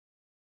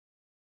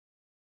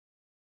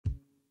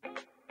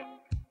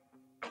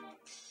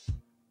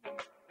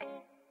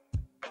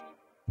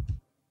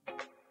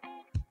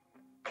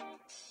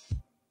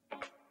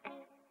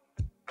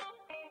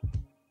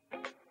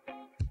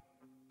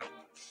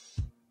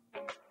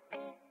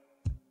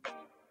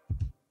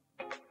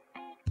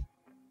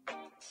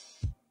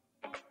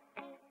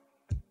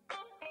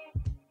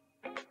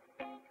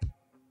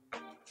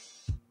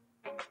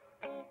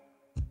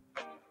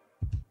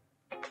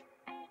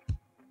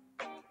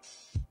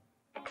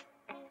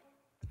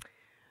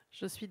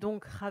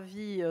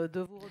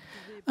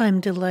I'm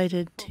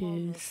delighted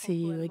to see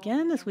you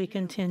again as we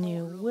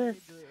continue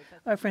with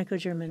our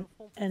Franco-German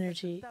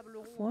Energy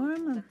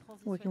Forum. I'm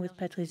working with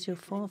Patrice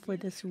Geoffroy for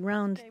this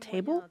round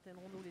table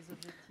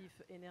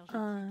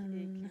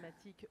on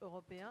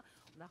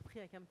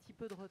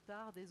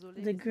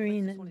the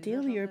Green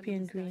Deal,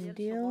 European Green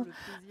Deal.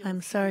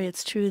 I'm sorry,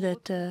 it's true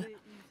that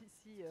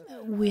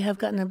we have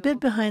gotten a bit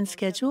behind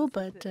schedule,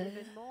 but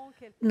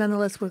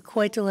nonetheless, we're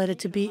quite delighted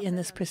to be in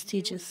this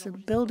prestigious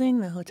building,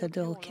 the Hôtel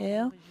de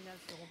Roquelaure,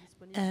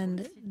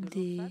 and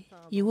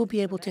you will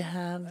be able to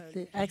have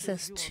the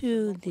access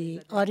to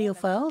the audio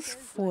files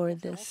for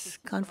this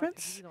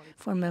conference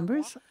for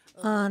members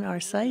on our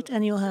site,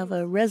 and you'll have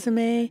a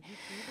resume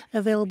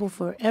available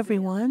for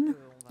everyone,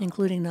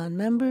 including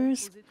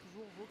non-members.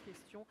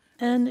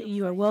 And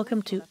you are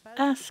welcome to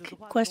ask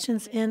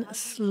questions in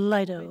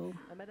Slido,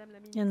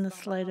 in the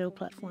Slido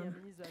platform.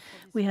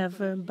 We have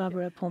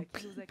Barbara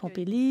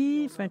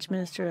Pompili, French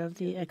Minister of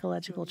the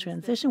Ecological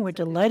Transition. We're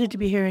delighted to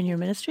be here in your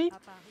ministry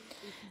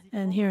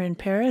and here in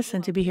Paris,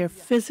 and to be here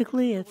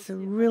physically. It's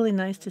really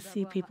nice to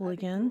see people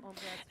again.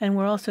 And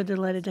we're also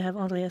delighted to have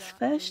Andreas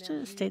Fecht,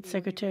 State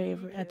Secretary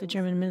at the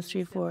German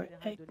Ministry for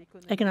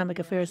Economic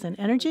Affairs and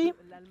Energy.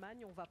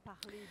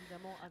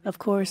 Of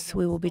course,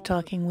 we will be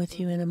talking with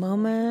you in a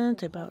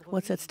moment about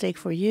what's at stake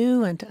for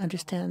you and to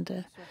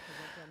understand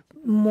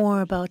more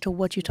about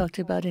what you talked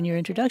about in your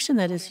introduction,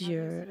 that is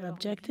your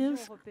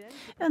objectives.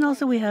 And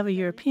also we have a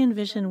European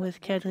vision with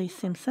Kadri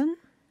Simpson.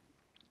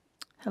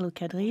 Hello,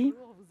 Kadri.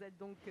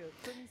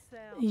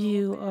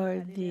 You are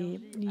the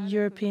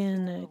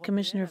European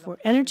Commissioner for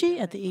Energy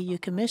at the EU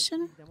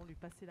Commission.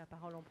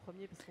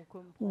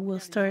 We'll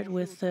start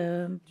with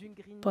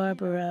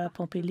Barbara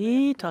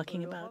Pompili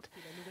talking about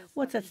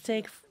what's at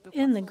stake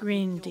in the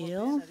Green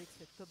Deal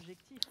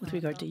with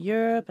regard to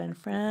Europe and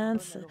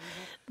France,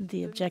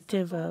 the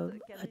objective of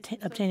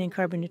obtaining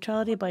carbon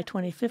neutrality by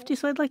 2050.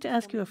 So I'd like to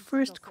ask you a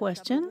first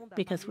question,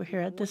 because we're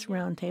here at this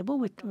round table.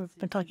 We've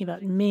been talking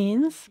about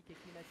means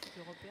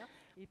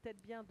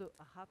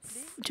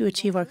to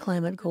achieve our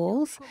climate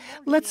goals.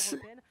 Let's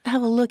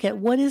have a look at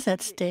what is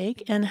at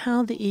stake and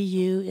how the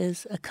EU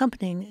is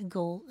accompanying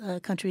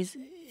countries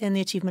in the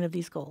achievement of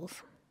these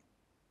goals.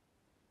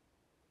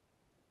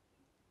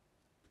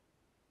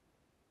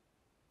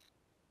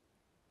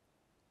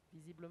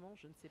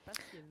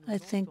 I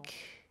think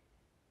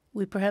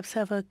we perhaps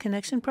have a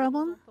connection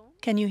problem.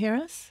 Can you hear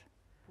us?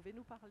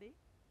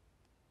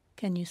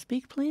 Can you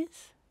speak,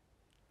 please?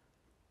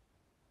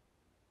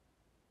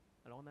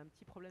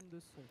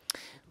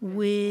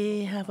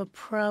 We have a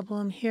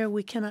problem here.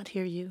 We cannot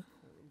hear you.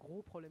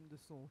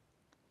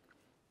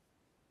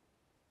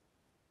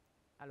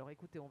 Alors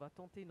écoutez, on va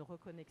tenter une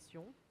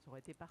reconnexion. Ça aurait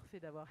été parfait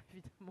d'avoir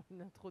évidemment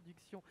une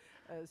introduction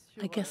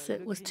sur I guess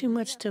it was too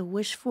much to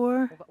wish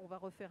for. On va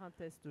refaire un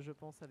test, je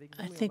pense, avec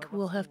vous. I think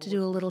we'll have to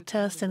do a little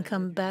test and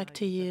come back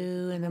to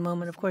you in a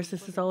moment. Of course,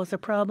 this is always a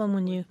problem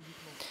when you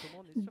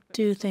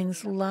do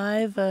things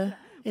live.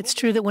 It's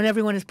true that when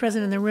everyone is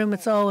present in the room,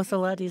 it's always a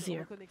lot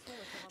easier.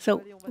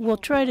 So we'll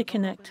try to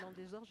connect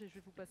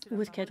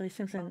with Kadri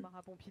Simpson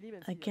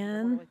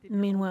again.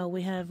 Meanwhile,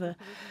 we have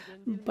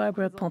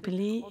Barbara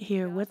Pompili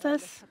here with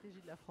us.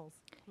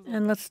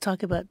 And let's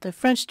talk about the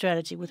French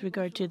strategy with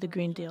regard to the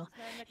Green Deal.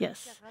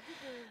 Yes.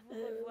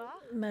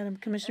 Madam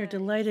Commissioner,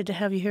 delighted to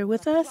have you here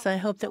with us. I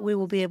hope that we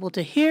will be able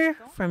to hear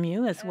from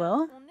you as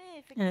well,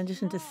 in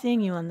addition to seeing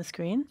you on the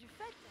screen.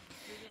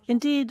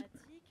 Indeed,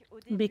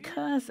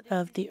 because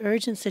of the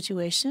urgent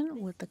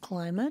situation with the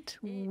climate,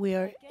 we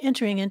are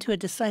entering into a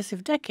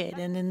decisive decade,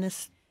 and in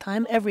this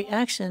time, every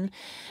action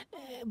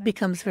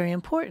becomes very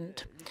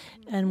important.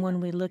 And when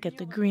we look at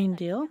the Green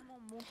Deal,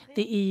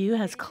 the EU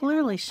has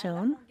clearly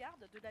shown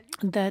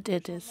that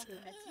it is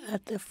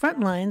at the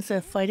front lines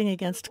of fighting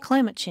against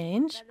climate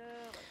change,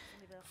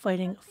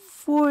 fighting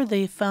for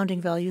the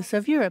founding values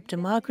of Europe: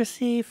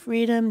 democracy,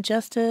 freedom,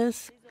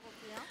 justice.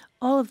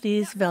 All of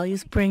these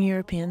values bring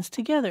Europeans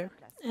together,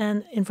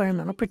 and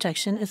environmental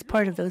protection is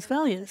part of those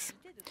values.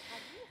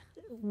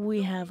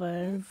 We have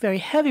a very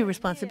heavy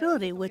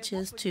responsibility, which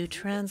is to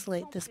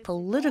translate this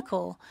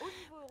political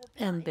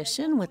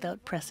ambition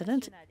without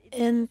precedent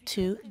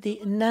into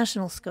the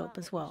national scope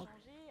as well.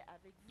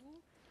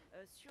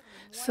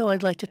 So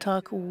I'd like to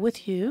talk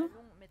with you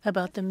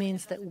about the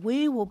means that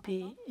we will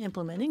be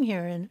implementing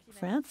here in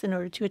France in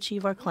order to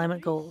achieve our climate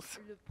goals.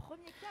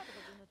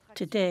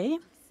 Today,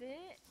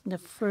 the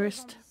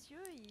first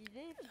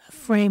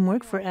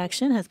framework for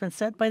action has been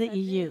set by the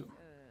EU.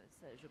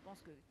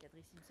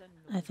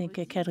 I think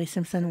Kadri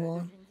Simpson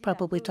will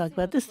probably talk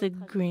about this. The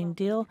Green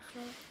Deal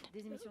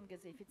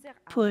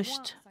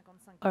pushed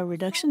our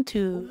reduction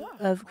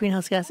of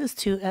greenhouse gases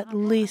to at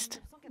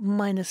least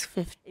minus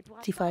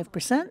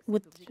 55%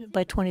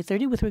 by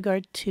 2030 with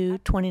regard to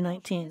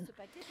 2019.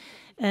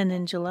 And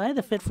in July,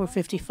 the Fit for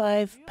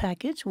 55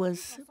 package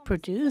was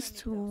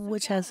produced,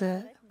 which has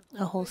a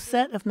whole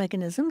set of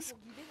mechanisms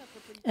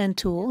and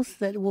tools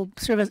that will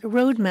serve as a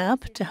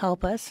roadmap to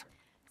help us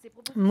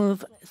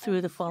move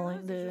through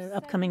the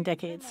upcoming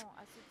decades.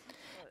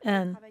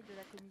 And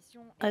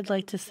I'd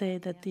like to say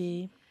that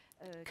the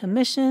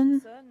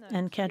Commission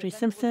and Kadri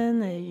Simpson,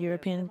 the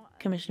European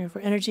Commissioner for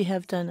Energy,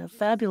 have done a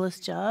fabulous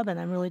job, and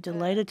I'm really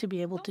delighted to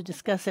be able to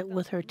discuss it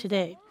with her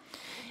today.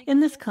 In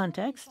this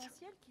context,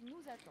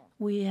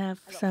 we have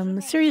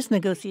some serious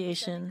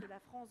negotiation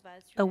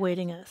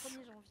awaiting us.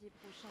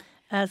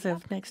 As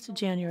of next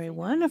January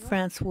 1,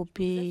 France will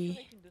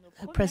be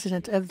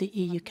president of the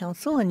EU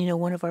Council, and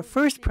one of our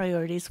first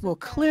priorities will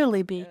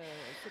clearly be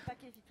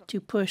to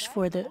push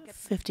for the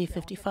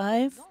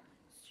 50-55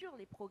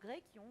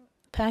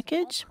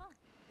 package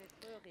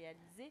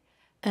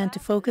and to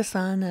focus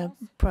on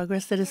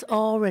progress that is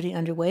already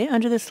underway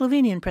under the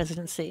Slovenian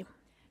presidency.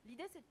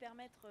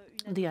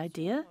 The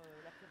idea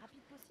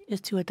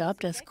is to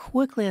adopt as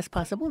quickly as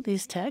possible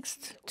these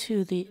texts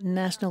to the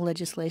national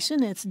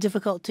legislation. It's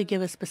difficult to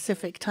give a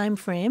specific time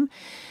frame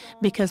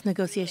because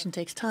negotiation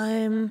takes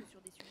time,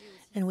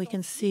 and we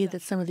can see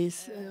that some of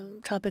these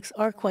topics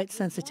are quite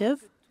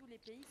sensitive.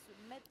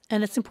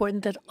 And it's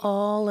important that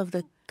all of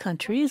the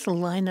countries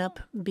line up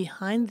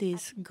behind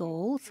these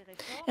goals,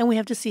 and we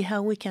have to see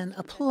how we can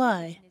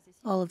apply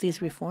all of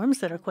these reforms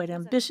that are quite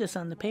ambitious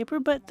on the paper,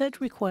 but that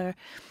require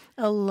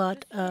a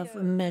lot of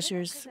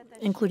measures,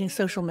 including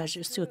social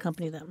measures, to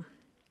accompany them.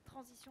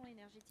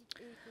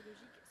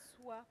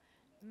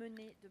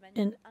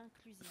 In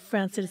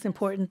France, it is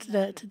important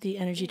that the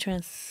energy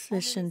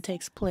transition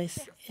takes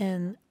place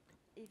in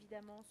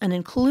an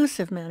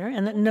inclusive manner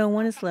and that no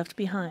one is left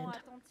behind.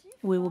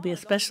 We will be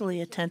especially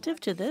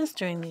attentive to this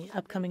during the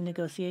upcoming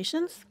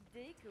negotiations,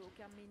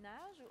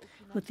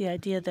 with the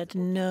idea that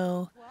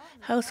no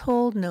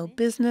household, no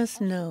business,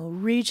 no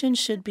region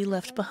should be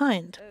left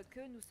behind.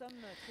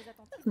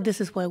 This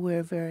is why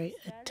we're very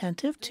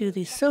attentive to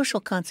the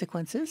social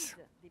consequences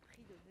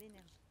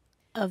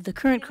of the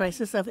current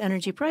crisis of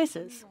energy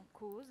prices.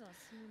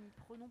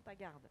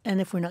 And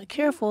if we're not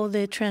careful,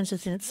 the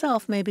transition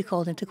itself may be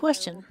called into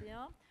question.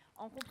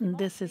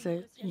 This is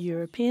a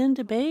European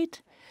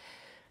debate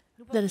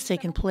that has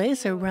taken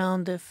place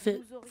around the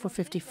Fit for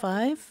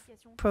 55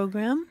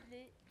 program,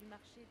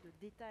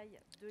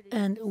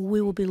 and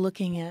we will be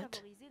looking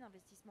at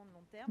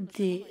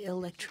the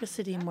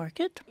electricity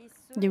market,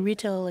 the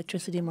retail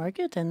electricity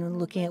market, and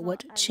looking at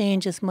what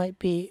changes might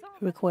be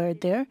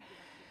required there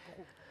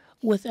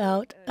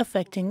without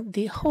affecting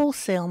the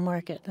wholesale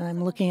market. And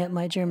I'm looking at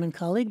my German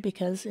colleague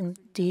because,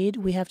 indeed,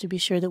 we have to be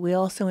sure that we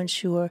also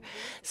ensure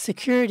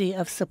security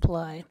of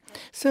supply.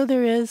 So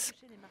there is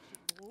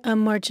a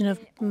margin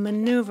of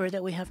maneuver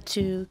that we have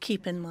to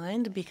keep in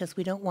mind because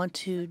we don't want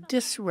to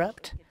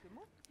disrupt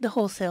the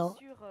wholesale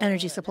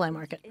energy supply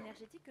market.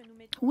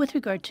 With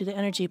regard to the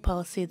energy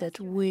policy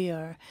that we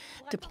are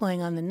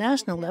deploying on the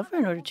national level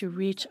in order to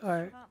reach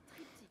our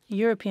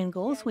European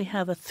goals, we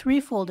have a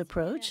threefold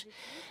approach: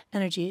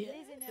 energy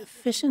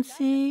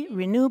efficiency,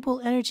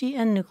 renewable energy,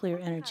 and nuclear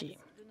energy.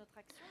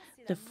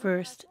 The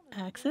first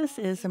axis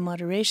is a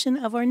moderation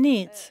of our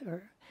needs,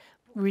 or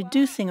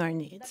reducing our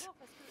needs.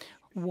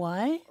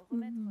 Why?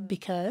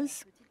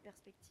 Because,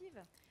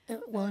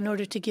 well, in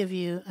order to give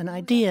you an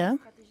idea,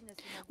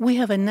 we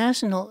have a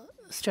national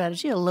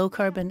strategy, a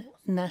low-carbon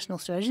national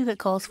strategy that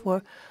calls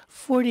for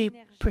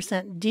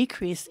 40%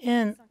 decrease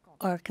in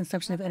our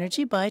consumption of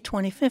energy by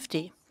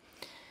 2050.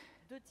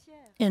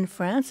 In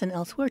France and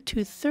elsewhere,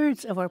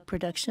 two-thirds of our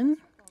consumption,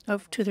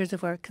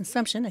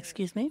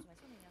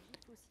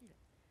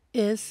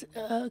 is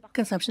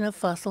consumption of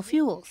fossil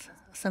fuels.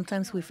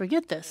 Sometimes we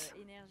forget this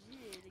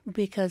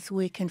because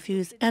we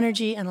confuse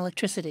energy and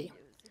electricity.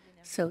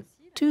 So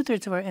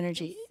two-thirds of our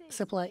energy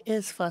supply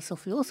is fossil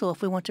fuel. So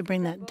if we want to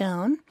bring that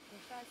down,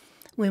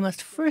 we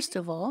must first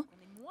of all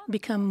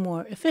become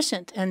more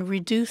efficient and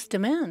reduce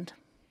demand.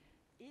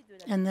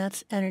 And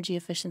that's energy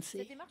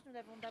efficiency.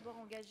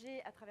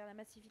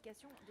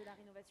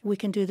 We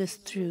can do this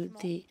through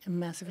the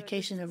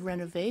massification of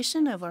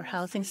renovation of our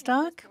housing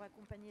stock,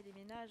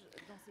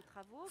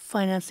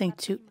 financing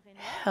to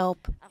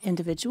help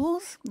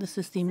individuals. This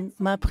is the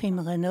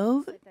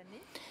MaPrimeRénov'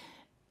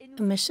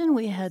 mission.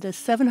 We had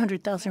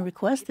 700,000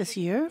 requests this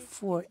year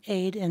for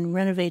aid in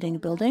renovating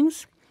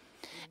buildings,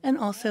 and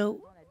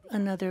also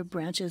another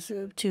branches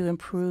to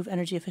improve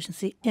energy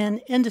efficiency in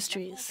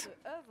industries.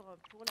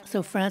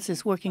 So France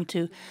is working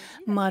to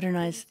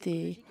modernize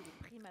the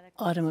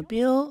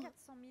automobile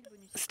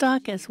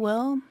stock as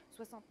well.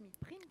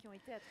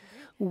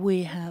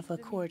 We have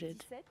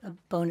accorded a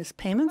bonus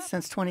payment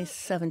since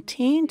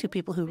 2017 to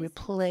people who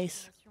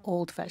replace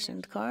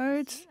old-fashioned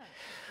cars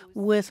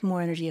with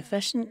more energy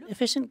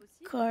efficient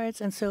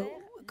cars. And so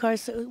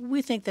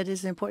we think that it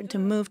is important to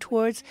move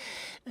towards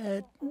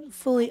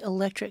fully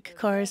electric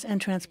cars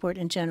and transport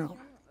in general.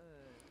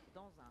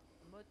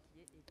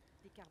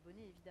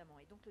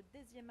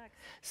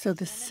 So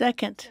the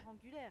second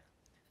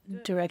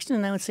direction,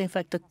 and I would say, in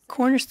fact, the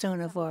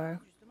cornerstone of our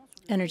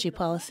energy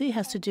policy,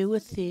 has to do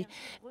with the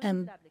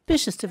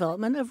ambitious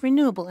development of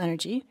renewable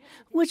energy,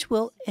 which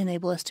will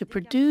enable us to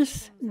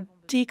produce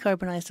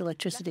decarbonized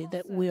electricity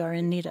that we are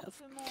in need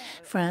of.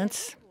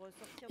 France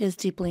is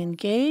deeply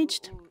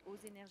engaged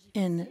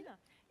in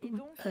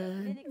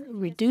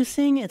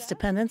reducing its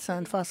dependence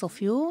on fossil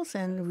fuels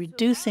and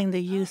reducing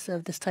the use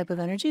of this type of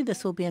energy.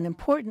 This will be an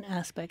important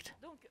aspect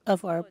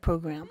of our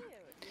program.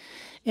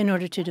 In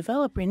order to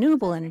develop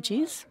renewable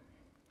energies,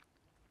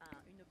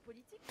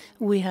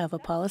 we have a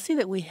policy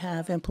that we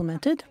have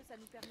implemented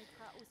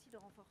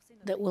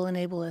that will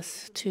enable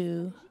us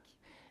to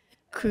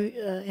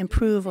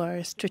improve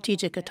our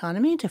strategic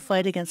autonomy, to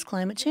fight against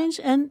climate change,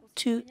 and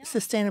to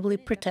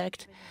sustainably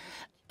protect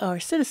our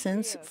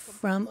citizens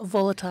from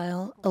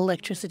volatile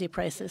electricity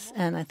prices.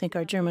 And I think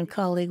our German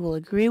colleague will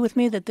agree with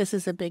me that this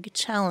is a big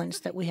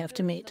challenge that we have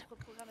to meet.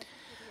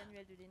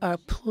 Our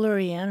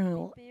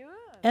pluriannual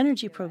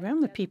energy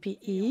program, the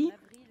PPE,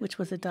 which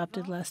was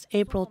adopted last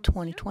April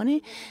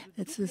 2020,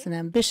 this is an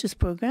ambitious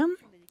program.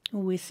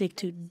 We seek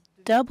to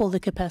double the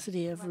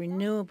capacity of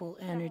renewable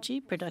energy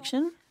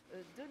production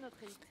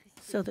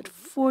so that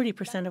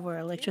 40% of our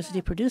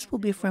electricity produced will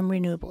be from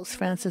renewables.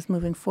 France is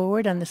moving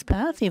forward on this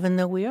path, even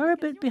though we are a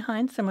bit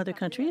behind some other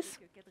countries.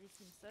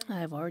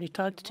 I've already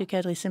talked to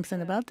Kadri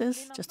Simpson about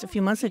this just a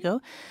few months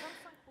ago.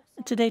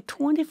 Today,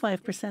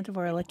 25% of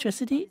our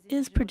electricity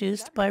is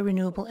produced by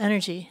renewable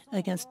energy,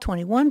 against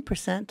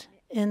 21%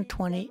 in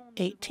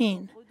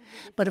 2018.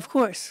 But of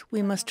course,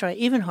 we must try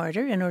even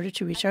harder in order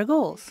to reach our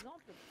goals.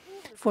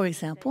 For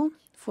example,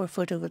 for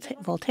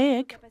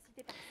photovoltaic,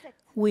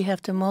 we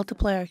have to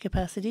multiply our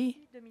capacity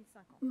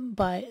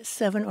by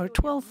 7 or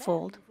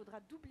 12-fold.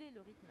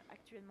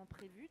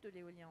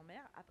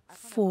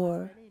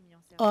 For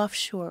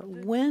offshore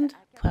wind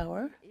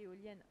power,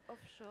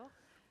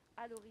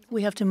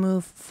 we have to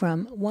move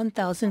from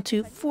 1,000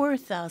 to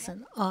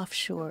 4,000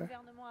 offshore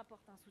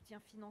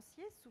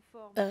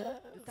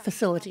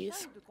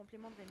facilities.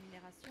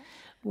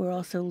 We're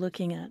also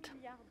looking at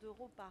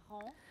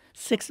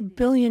 6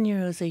 billion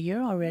euros a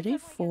year already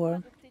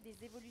for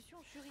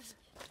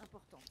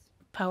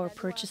power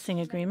purchasing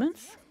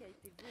agreements.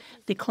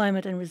 The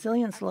climate and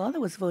resilience law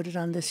that was voted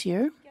on this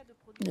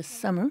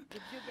summer,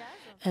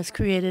 has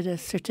created a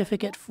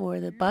certificate for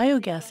the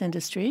biogas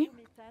industry,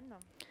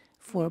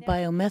 for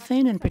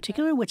biomethane in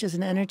particular, which is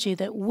an energy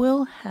that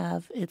will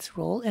have its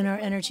role in our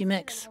energy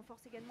mix.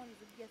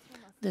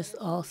 This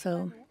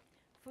also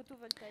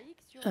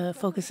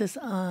focuses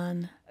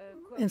on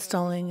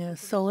installing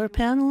solar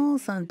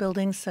panels on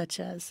buildings such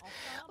as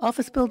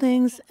office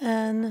buildings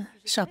and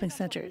shopping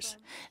centers.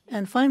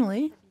 And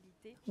finally,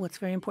 what's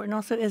very important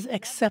also is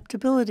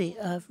acceptability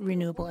of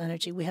renewable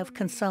energy. We have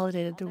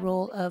consolidated the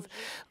role of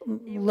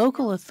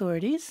local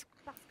authorities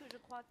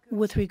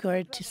with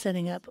regard to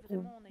setting up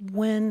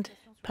wind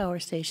power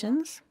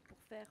stations.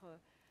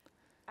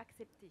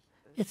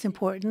 It's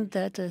important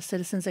that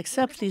citizens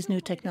accept these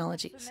new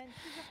technologies.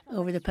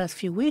 Over the past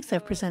few weeks,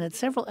 I've presented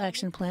several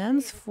action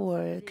plans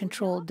for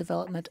controlled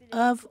development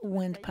of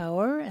wind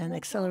power and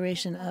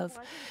acceleration of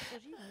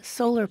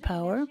solar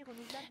power,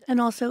 and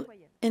also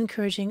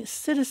encouraging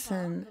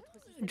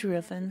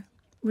citizen-driven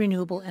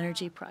renewable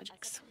energy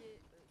projects.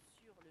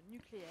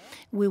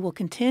 We will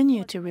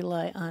continue to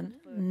rely on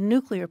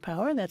nuclear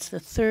power. That's the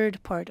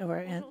third part of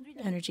our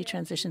energy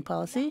transition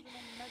policy.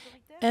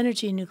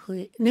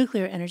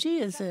 Nuclear energy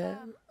is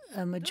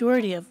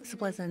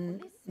supplies a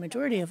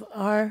majority of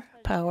our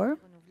power.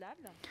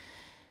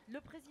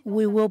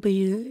 We will be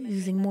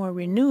using more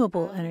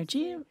renewable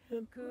energy.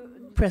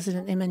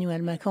 President Emmanuel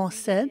Macron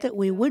said that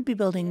we would be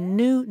building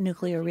new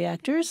nuclear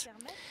reactors,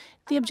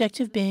 the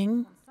objective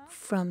being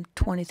from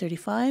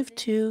 2035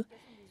 to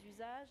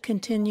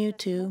continue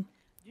to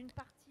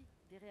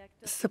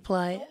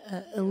supply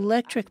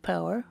electric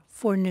power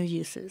for new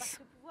uses,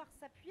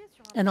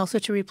 and also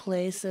to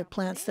replace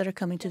plants that are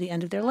coming to the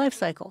end of their life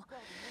cycle.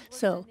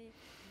 So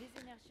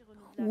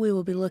we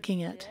will be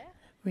looking at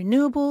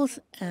renewables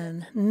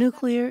and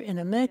nuclear in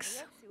a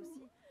mix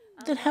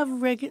that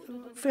have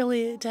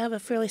a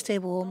fairly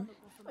stable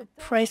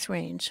price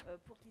range.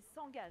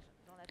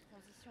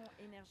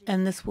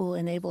 And this will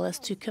enable us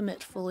to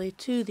commit fully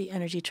to the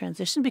energy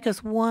transition,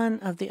 because one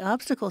of the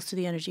obstacles to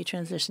the energy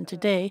transition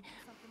today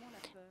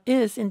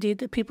is indeed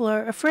that people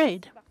are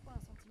afraid.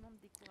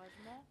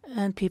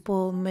 And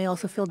people may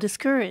also feel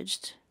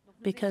discouraged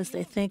because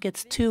they think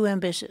it's too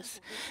ambitious.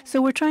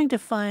 So we're trying to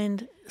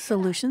find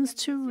solutions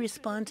to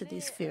respond to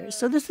these fears.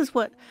 So this is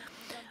what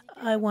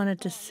I wanted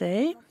to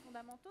say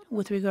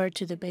with regard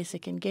to the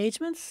basic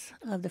engagements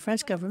of the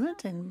French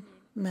government in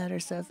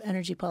matters of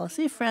energy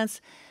policy.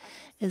 France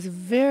is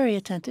very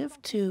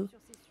attentive to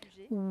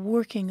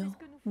working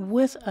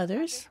with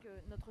others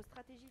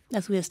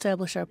as we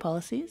establish our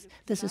policies.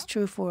 This is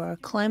true for our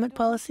climate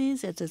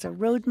policies. It is a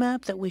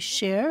roadmap that we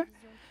share.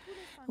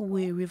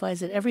 We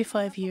revise it every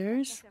 5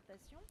 years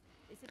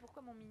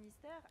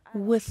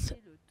with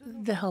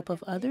the help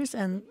of others.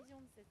 And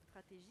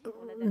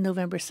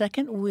November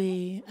 2nd,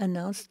 we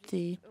announced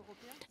the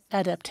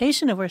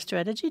adaptation of our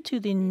strategy to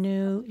the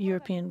new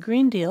European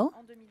Green Deal.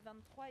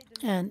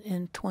 And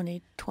in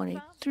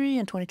 2023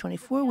 and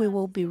 2024, we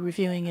will be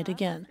reviewing it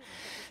again.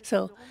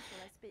 So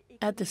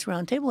at this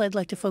roundtable, I'd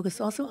like to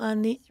focus also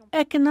on the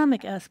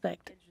economic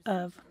aspect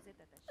of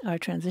our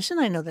transition.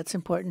 I know that's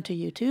important to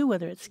you too,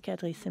 whether it's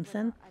Kathleen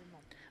Simpson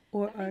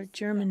or our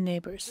German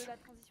neighbors.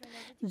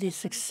 The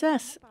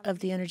success of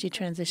the energy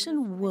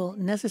transition will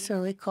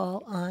necessarily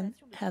call on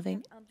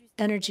having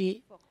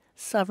energy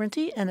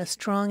sovereignty and a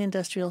strong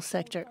industrial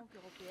sector.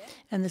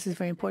 And this is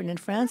very important in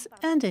France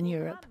and in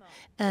Europe.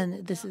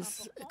 And this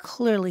is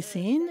clearly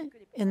seen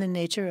in the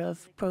nature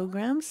of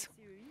programs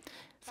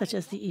such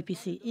as the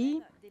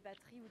EPCE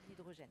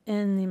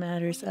in the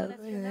matters of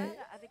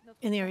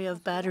in the area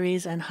of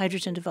batteries and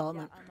hydrogen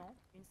development.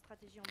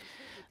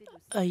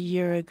 A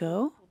year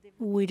ago,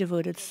 we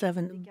devoted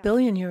 7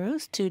 billion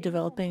euros to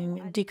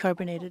developing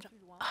decarbonated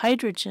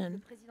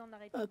hydrogen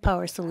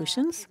power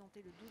solutions.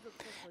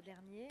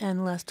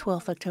 And last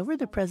 12th October,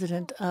 the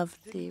President of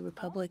the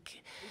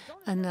Republic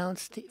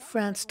announced the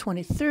France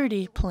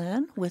 2030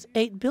 plan with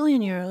 8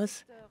 billion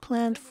euros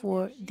planned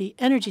for the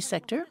energy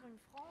sector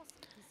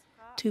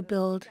to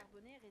build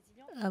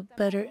a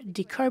better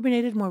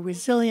decarbonated, more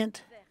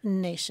resilient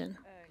nation,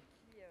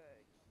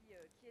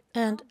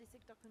 and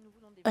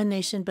a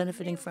nation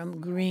benefiting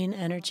from green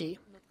energy.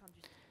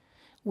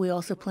 We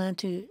also plan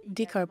to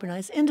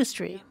decarbonize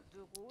industry,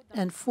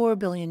 and 4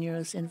 billion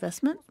euros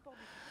investment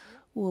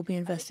will be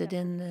invested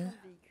in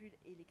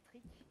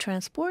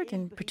transport,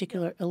 in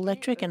particular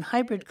electric and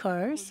hybrid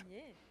cars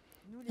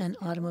and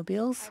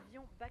automobiles.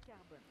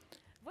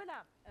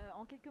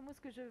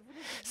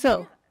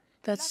 So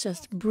that's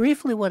just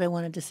briefly what I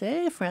wanted to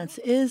say. France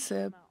is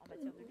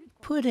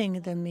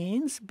putting the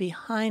means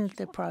behind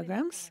the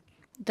programs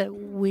that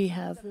we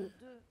have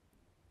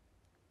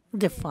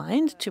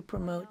defined to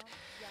promote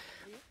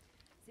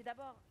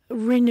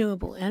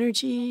renewable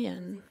energy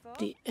and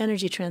the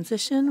energy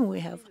transition.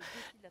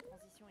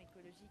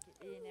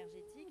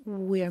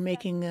 We are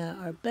making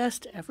our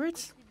best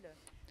efforts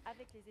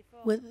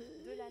with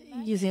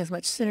using as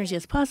much synergy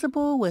as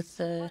possible with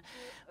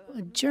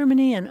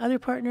Germany and other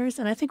partners.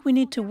 And I think we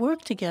need to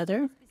work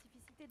together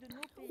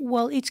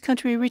while each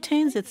country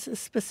retains its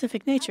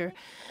specific nature.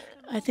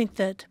 I think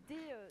that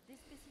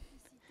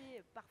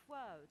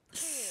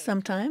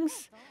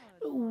sometimes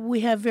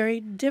we have very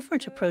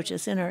different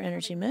approaches in our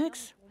energy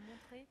mix,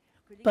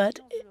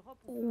 but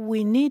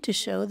we need to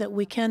show that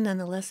we can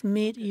nonetheless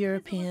meet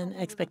European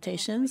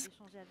expectations.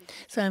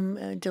 So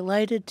I'm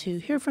delighted to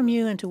hear from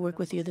you and to work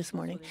with you this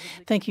morning.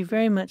 Thank you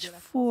very much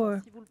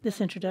for this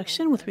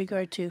introduction with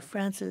regard to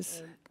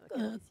France's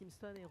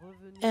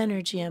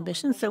energy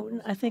ambitions. So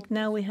I think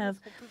now we have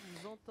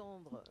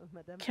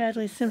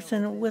Kathleen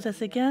Simpson with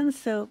us again.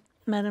 So,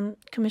 Madam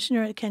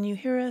Commissioner, can you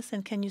hear us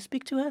and can you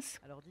speak to us?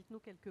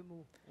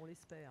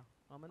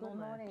 Good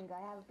morning.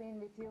 I have been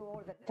with you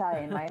all the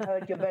time. I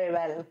heard you very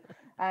well.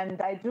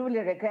 And I truly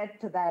regret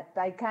that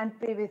I can't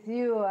be with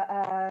you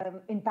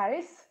in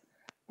Paris,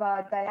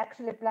 but I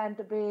actually plan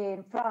to be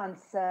in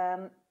France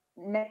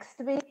next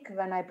week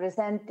when I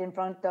present in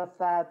front of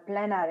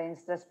plenary in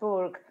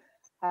Strasbourg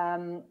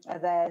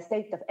the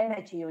State of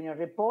Energy Union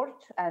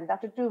report. And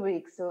after 2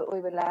 weeks, we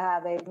will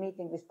have a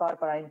meeting with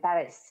Barbara in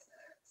Paris.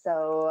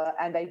 So,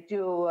 and I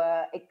do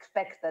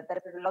expect that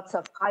there are lots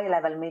of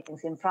high-level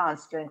meetings in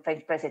France during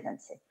French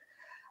presidency.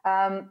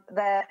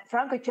 The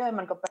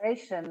Franco-German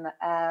cooperation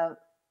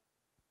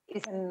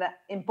is an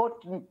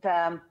important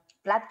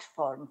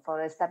platform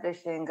for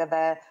establishing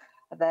the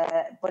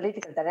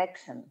political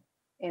direction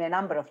in a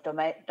number of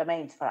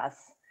domains for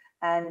us.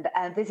 And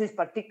this is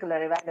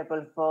particularly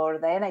valuable for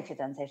the energy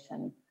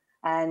transition.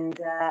 And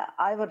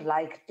I would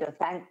like to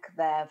thank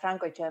the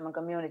Franco-German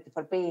community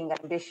for being an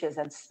ambitious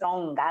and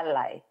strong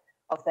ally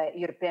of the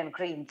European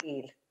Green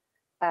Deal.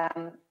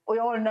 We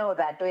all know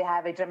that we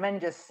have a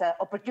tremendous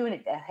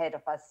opportunity ahead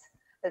of us.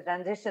 The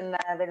transition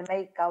will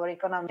make our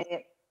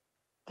economy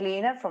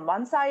cleaner from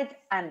one side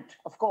and,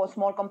 of course,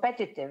 more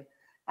competitive.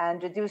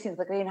 And reducing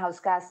the greenhouse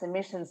gas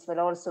emissions will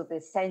also be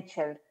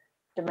essential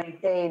to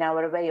maintain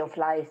our way of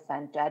life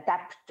and to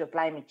adapt to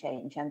climate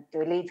change and to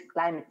lead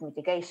climate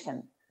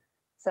mitigation.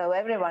 So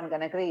everyone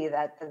can agree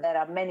that there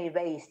are many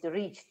ways to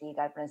reach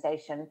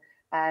decarbonization,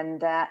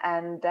 and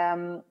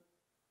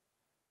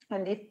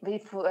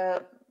if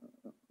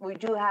we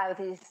do have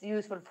these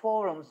useful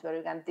forums where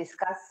we can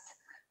discuss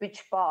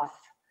which path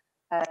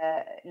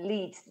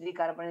leads to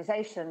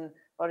decarbonization,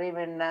 or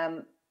even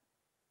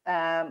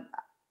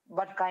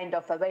what kind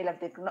of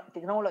available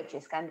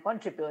technologies can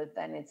contribute,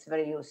 then it's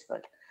very useful.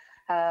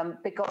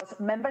 Because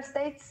member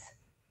states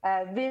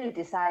will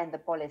design the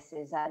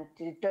policies and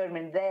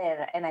determine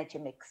their energy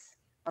mix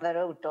on the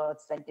road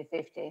towards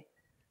 2050.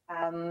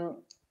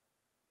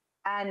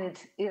 And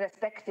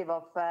irrespective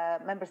of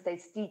member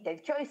states'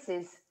 detailed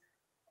choices,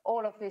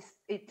 all of this,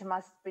 it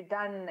must be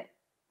done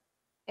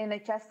in a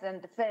just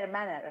and fair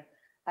manner.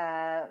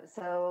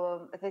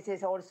 So this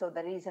is also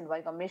the reason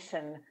why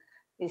Commission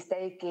is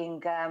taking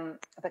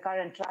the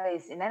current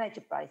rise in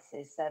energy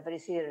prices very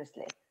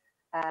seriously.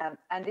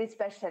 And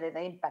especially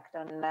the impact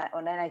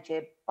on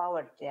energy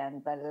poverty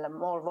and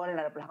more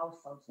vulnerable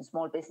households and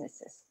small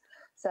businesses.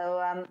 So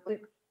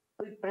we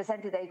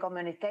presented a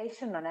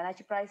communication on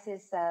energy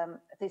prices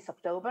this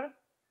October,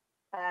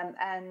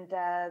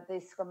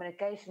 This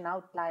communication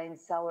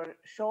outlines our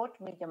short,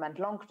 medium, and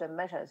long-term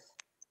measures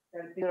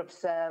for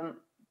Europe's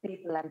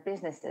people and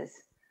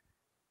businesses,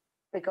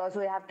 because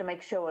we have to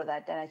make sure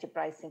that energy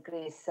price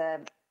increase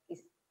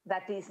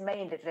is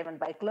mainly driven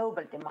by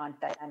global demand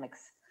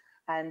dynamics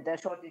and the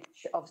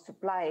shortage of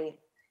supply.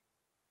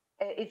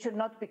 It should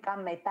not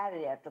become a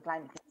barrier to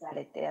climate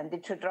neutrality, and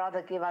it should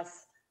rather give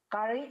us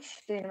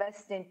courage to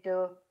invest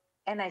into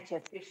energy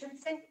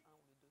efficiency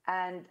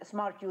and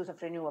smart use of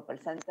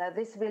renewables. And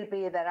this will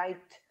be the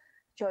right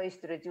choice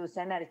to reduce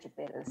energy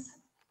bills.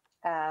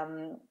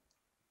 And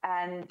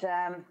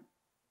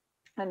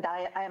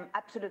I am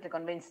absolutely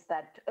convinced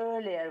that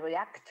earlier we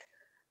act,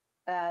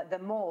 the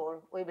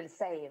more we will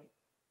save.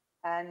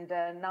 And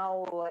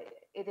now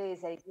it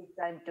is a good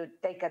time to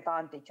take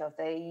advantage of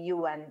the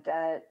EU and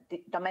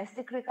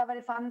domestic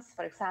recovery funds,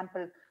 for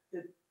example,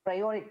 to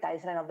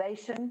prioritize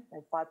renovation,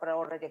 as Barbara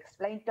already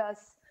explained to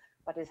us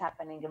what is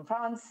happening in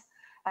France.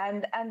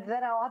 And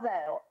there are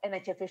other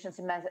energy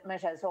efficiency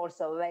measures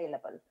also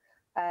available.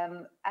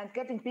 And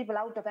getting people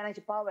out of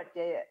energy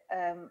poverty,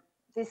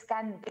 this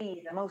can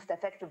be the most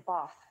effective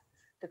path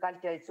to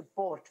cultivate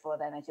support for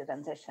the energy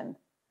transition.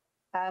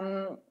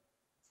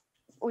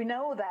 We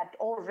know that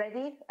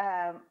already,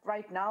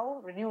 right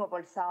now,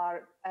 renewables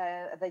are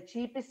the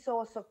cheapest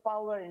source of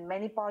power in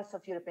many parts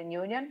of the European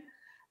Union.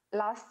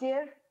 Last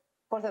year,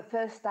 for the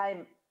first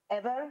time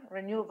ever,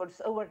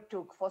 renewables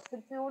overtook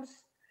fossil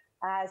fuels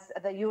as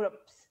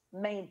Europe's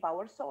main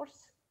power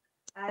source.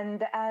 And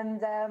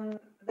the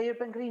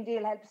European Green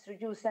Deal helps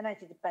reduce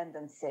energy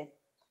dependency,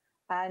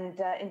 and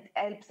it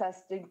helps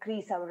us to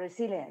increase our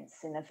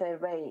resilience in a fair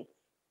way.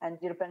 And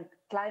European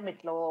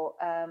climate law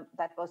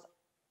that was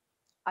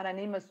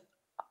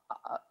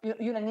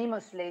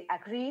unanimously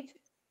agreed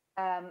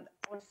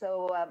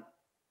also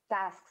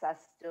tasks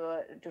us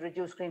to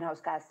reduce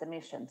greenhouse gas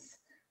emissions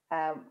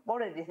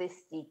already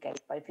this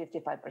decade by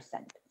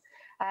 55%.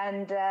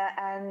 And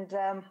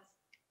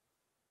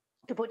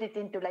to put it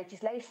into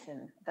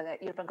legislation, the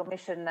European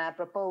Commission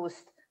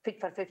proposed Fit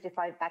for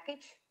 55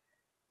 package.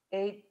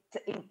 It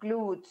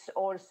includes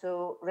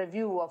also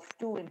review of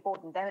two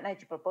important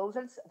energy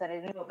proposals, the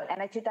Renewable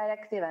Energy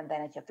Directive and the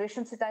Energy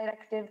Efficiency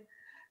Directive.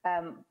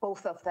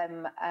 Both of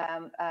them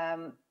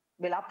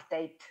will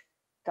update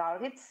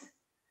targets,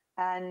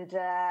 and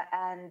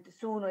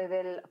soon we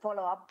will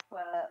follow up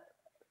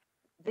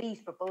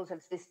these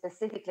proposals with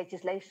specific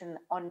legislation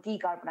on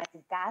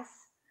decarbonizing gas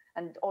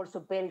and also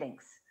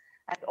buildings.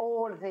 And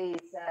all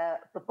these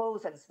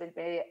proposals will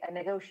be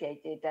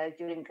negotiated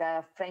during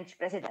French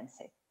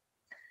presidency.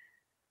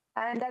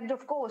 And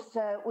of course,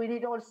 we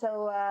need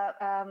also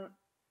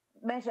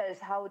measures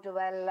how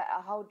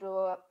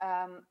to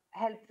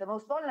help the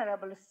most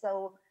vulnerable.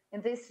 So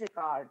in this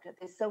regard,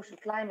 the Social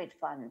Climate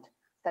Fund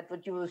that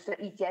would use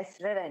ETS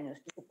revenues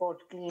to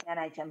support clean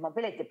energy and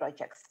mobility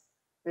projects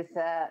with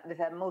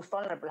the most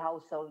vulnerable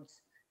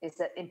households is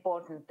an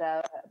important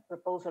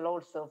proposal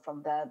also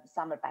from the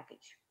summer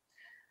package.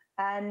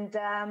 And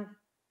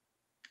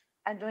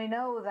we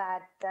know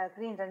that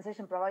green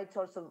transition provides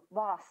also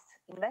vast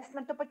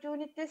investment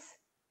opportunities.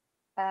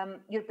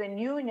 European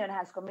Union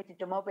has committed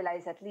to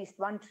mobilize at least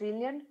 1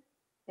 trillion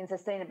in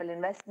sustainable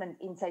investment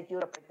inside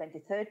Europe by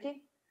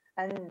 2030.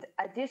 And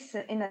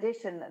in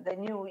addition, the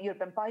new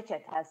European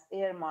budget has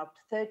earmarked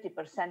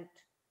 30%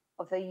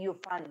 of the EU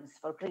funds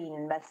for green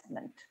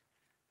investment.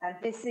 And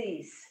this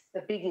is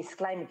the biggest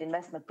climate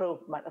investment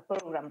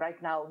program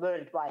right now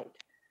worldwide.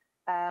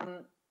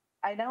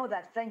 I know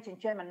that French and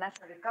German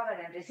national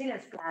recovery and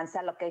resilience plans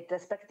allocate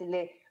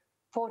respectively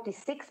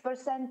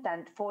 46%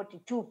 and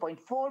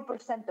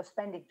 42.4% of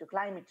spending to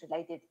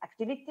climate-related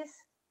activities.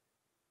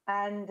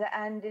 And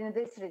in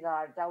this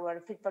regard, our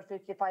Fit for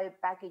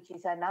 55 package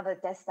is another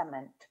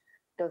testament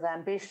to the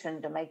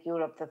ambition to make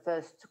Europe the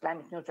first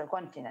climate-neutral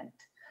continent.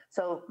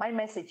 So my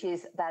message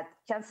is that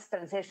just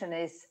transition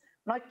is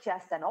not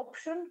just an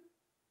option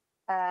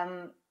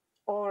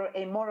or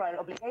a moral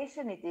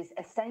obligation. It is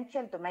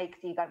essential to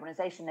make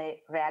decarbonization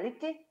a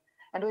reality.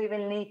 And we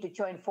will need to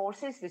join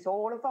forces with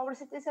all of our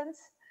citizens.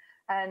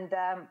 And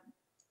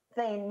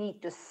they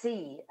need to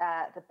see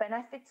the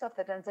benefits of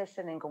the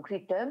transition in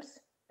concrete terms.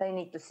 They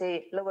need to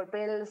see lower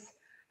bills,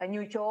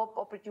 new job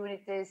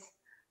opportunities,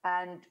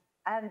 and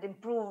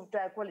improved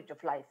quality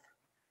of life.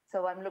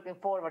 So I'm looking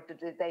forward to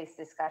today's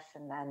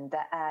discussion, and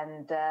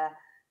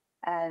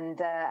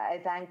I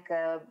thank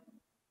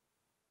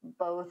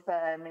both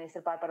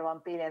Minister Barbara Van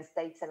Pili and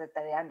State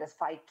Secretary Anders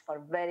Veit for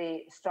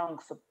very strong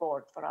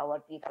support for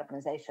our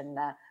decarbonization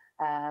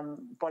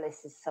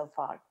policies so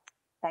far.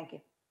 Thank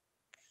you.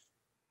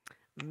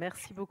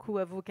 Merci beaucoup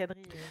à vous,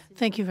 Kadri.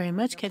 Thank you very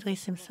much, Kadri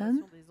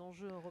Simpson,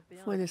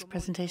 for this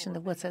presentation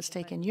of what's at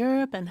stake in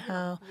Europe and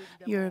how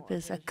Europe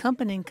is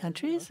accompanying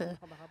countries.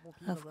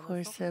 Of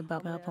course,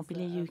 Barbara Van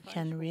Pili, you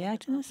can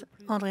react to this.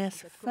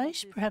 Andreas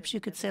Feisch, perhaps you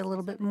could say a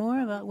little bit more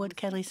about what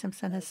Kadri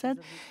Simpson has said,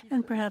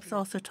 and perhaps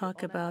also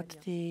talk about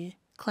the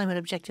climate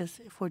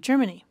objectives for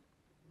Germany.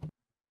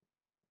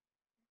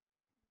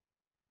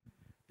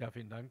 Ja,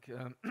 vielen Dank.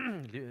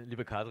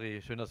 Liebe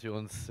Kadri, schön, dass wir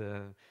uns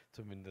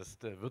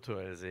zumindest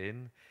virtuell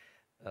sehen.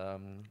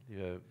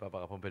 Liebe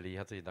Barbara Pompili,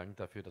 herzlichen Dank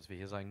dafür, dass wir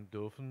hier sein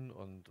dürfen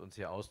und uns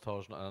hier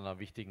austauschen an einer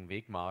wichtigen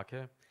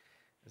Wegmarke.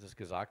 Es ist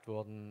gesagt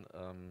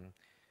worden,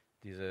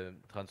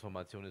 diese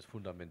Transformation ist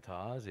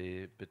fundamental.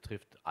 Sie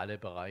betrifft alle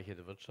Bereiche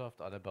der Wirtschaft,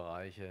 alle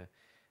Bereiche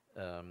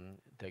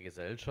der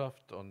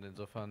Gesellschaft. Und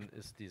insofern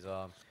ist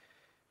dieser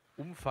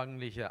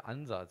umfangliche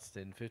Ansatz,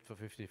 den Fit for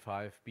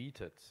 55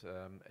 bietet,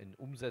 in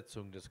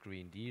Umsetzung des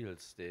Green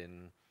Deals,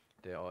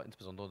 der auch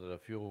insbesondere unter der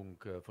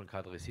Führung von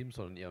Kadri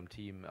Simson und ihrem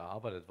Team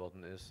erarbeitet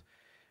worden ist,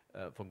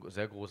 von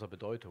sehr großer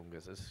Bedeutung.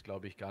 Es ist,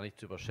 glaube ich, gar nicht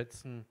zu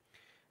überschätzen,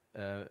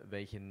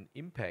 welchen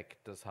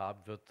Impact das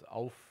haben wird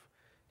auf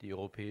die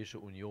Europäische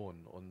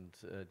Union.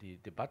 Und die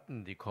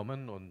Debatten, die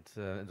kommen, und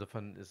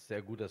insofern ist es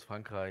sehr gut, dass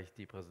Frankreich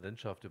die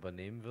Präsidentschaft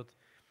übernehmen wird.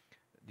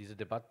 Diese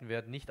Debatten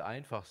werden nicht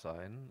einfach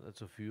sein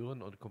zu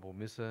führen und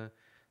Kompromisse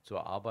zu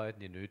erarbeiten,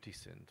 die nötig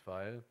sind,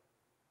 weil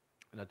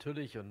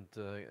natürlich, und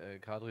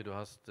Kadri, du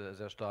hast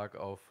sehr stark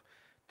auf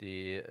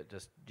die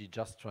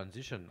Just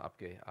Transition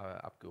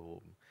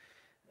abgehoben.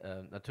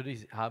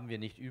 Natürlich haben wir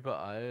nicht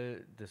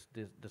überall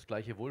das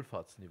gleiche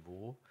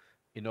Wohlfahrtsniveau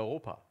in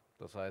Europa.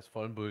 Das heißt,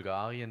 von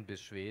Bulgarien bis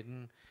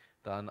Schweden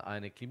dann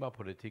eine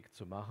Klimapolitik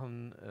zu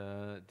machen,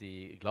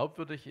 die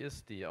glaubwürdig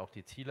ist, die auch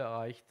die Ziele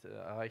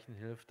erreichen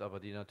hilft, aber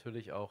die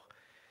natürlich auch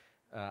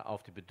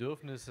auf die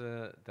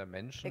Bedürfnisse der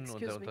Menschen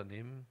und der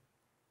Unternehmen.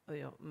 Oh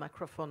ja,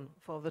 Microphone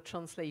for the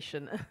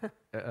translation.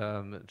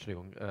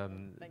 Entschuldigung,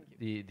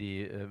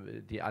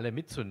 die alle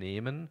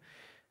mitzunehmen,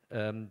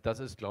 das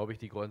ist, glaube ich,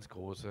 die ganz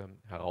große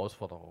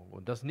Herausforderung.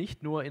 Und das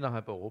nicht nur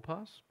innerhalb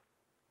Europas,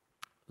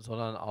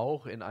 sondern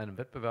auch in einem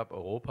Wettbewerb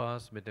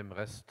Europas mit dem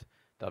Rest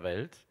der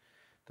Welt.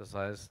 Das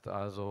heißt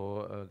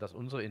also, dass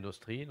unsere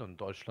Industrien,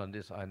 und Deutschland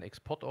ist ein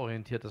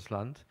exportorientiertes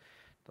Land,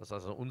 dass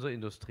also unsere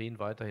Industrien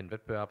weiterhin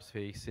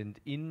wettbewerbsfähig sind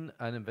in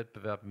einem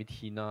Wettbewerb mit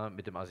China,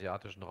 mit dem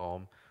asiatischen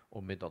Raum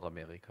und mit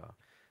Nordamerika.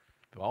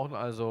 Wir brauchen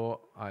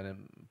also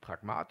einen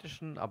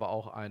pragmatischen, aber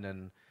auch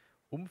einen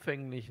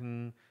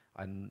umfänglichen,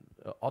 einen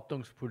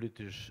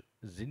ordnungspolitisch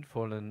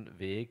sinnvollen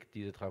Weg,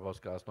 diese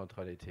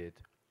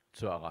Treibhausgasneutralität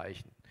zu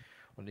erreichen.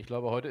 Und ich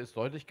glaube, heute ist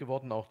deutlich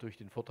geworden, auch durch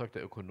den Vortrag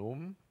der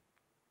Ökonomen,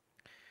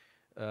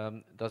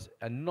 dass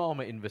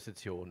enorme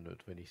Investitionen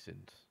notwendig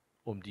sind,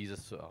 um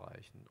dieses zu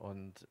erreichen.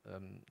 Und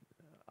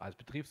als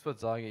Betriebswirt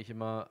sage ich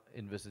immer,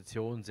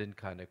 Investitionen sind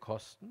keine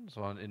Kosten,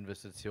 sondern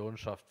Investitionen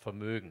schafft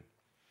Vermögen.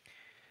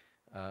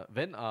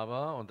 Wenn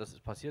aber, und das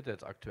passiert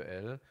jetzt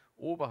aktuell,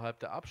 oberhalb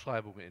der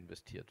Abschreibungen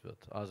investiert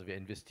wird, also wir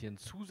investieren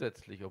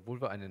zusätzlich,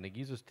 obwohl wir ein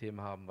Energiesystem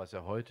haben, was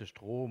ja heute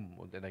Strom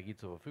und Energie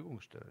zur Verfügung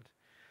stellt,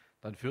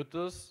 dann führt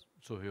das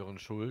zu höheren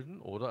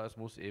Schulden oder es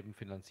muss eben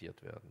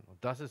finanziert werden.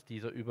 Und das ist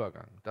dieser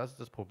Übergang. Das ist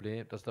das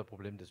Problem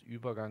des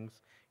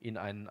Übergangs in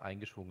einen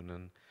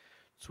eingeschwungenen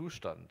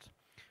Zustand.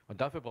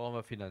 Und dafür brauchen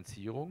wir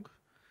Finanzierung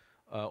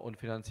und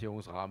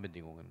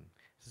Finanzierungsrahmenbedingungen.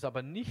 Es ist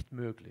aber nicht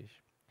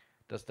möglich,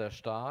 dass der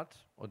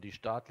Staat und die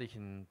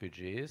staatlichen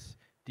Budgets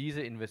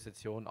diese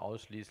Investitionen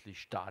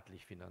ausschließlich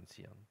staatlich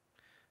finanzieren.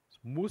 Es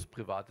muss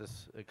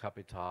privates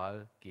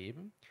Kapital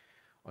geben.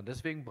 Und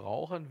deswegen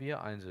brauchen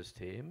wir ein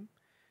System,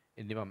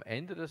 in dem am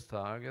Ende des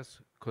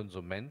Tages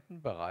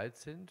Konsumenten bereit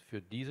sind,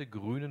 für diese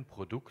grünen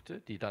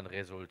Produkte, die dann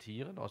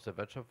resultieren aus der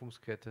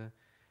Wertschöpfungskette,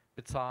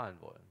 bezahlen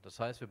wollen.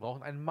 Das heißt, wir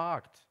brauchen einen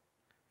Markt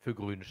für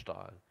grünen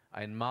Stahl,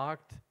 einen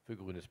Markt für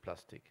grünes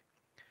Plastik.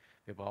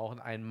 Wir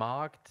brauchen einen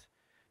Markt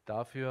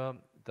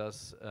dafür,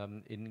 dass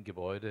in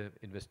Gebäude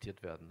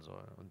investiert werden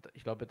soll. Und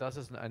ich glaube, das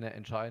ist eine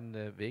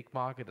entscheidende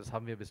Wegmarke. Das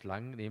haben wir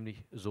bislang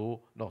nämlich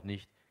so noch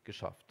nicht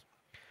geschafft.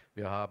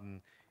 Wir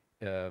haben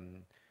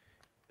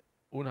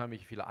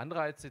unheimlich viele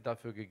Anreize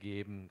dafür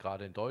gegeben,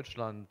 gerade in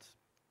Deutschland,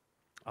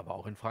 aber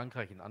auch in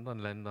Frankreich, in anderen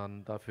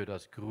Ländern, dafür,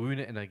 dass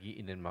grüne Energie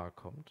in den Markt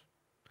kommt.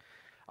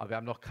 Aber wir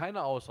haben noch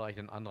keine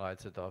ausreichenden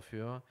Anreize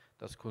dafür,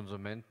 dass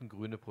Konsumenten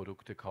grüne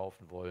Produkte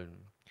kaufen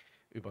wollen,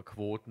 über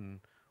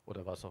Quoten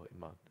oder was auch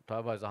immer.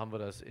 Teilweise haben wir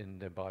das in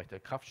dem Bereich der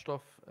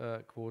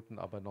Kraftstoffquoten,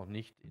 aber noch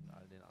nicht in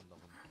all den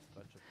anderen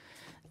Wertschöpfungen.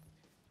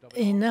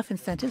 Enough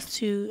incentives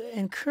to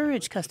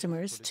encourage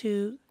customers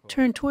to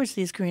turn towards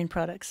these green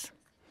products.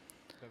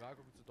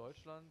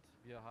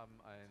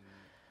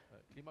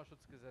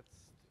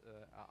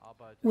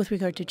 With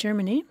regard to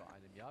Germany,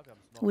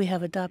 we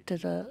have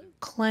adopted a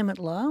climate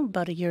law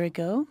about a year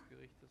ago,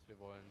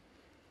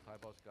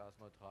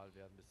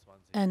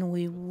 and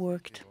we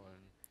worked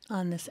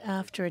on this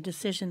after a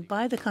decision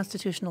by the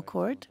Constitutional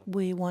Court.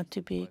 We want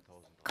to be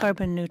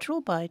carbon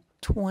neutral by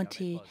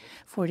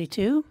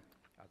 2042,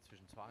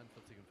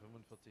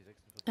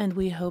 and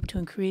we hope to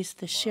increase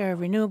the share of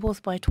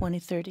renewables by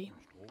 2030.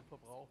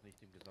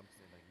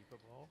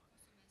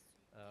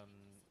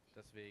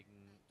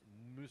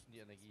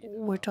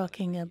 We're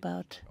talking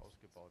about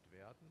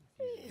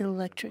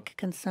electric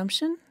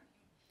consumption,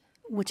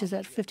 which is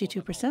at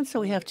 52%,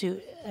 so we have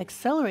to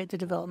accelerate the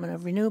development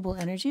of renewable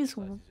energies,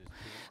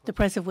 the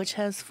price of which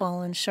has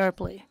fallen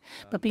sharply.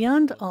 But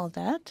beyond all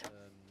that,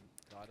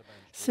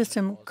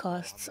 system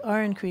costs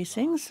are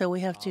increasing, so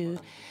we have to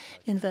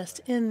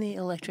invest in the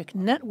electric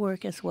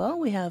network as well.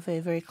 We have a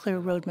very clear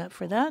roadmap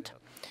for that,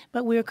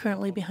 but we are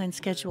currently behind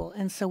schedule,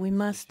 and so we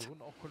must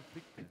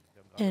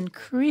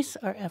increase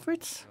our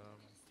efforts.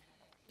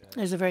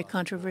 There's a very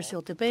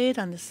controversial debate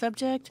on this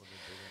subject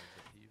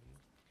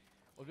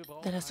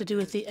that has to do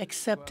with the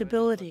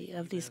acceptability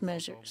of these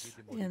measures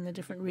in the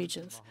different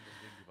regions.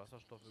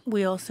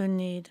 We also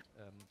need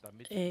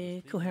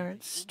a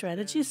coherent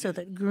strategy so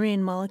that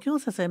green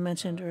molecules, as I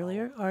mentioned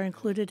earlier, are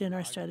included in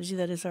our strategy.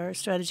 That is our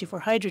strategy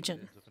for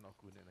hydrogen.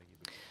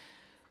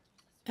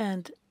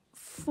 And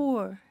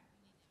for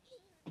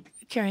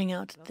carrying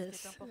out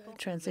this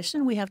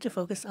transition, we have to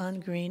focus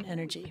on green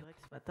energy.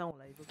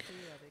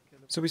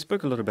 So we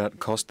spoke a lot about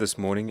cost this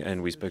morning,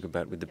 and we spoke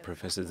about with the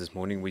professor this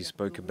morning. We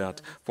spoke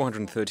about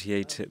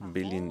 438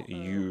 billion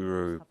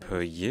euro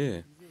per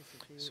year.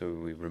 So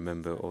we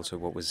remember also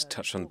what was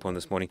touched on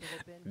this morning,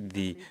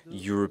 the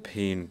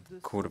European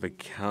Court of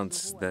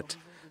Accounts that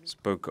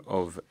spoke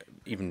of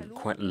even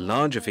quite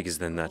larger figures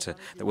than that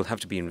that will have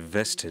to be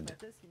invested.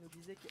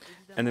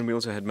 And then we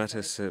also had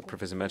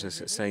Professor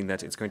Mattis saying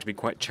that it's going to be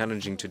quite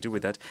challenging to do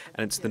with that,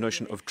 and it's the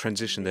notion of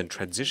transition. Then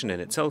transition in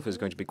itself is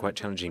going to be quite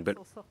challenging, but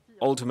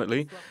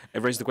ultimately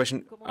it raised the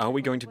question, are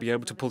we going to be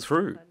able to pull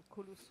through?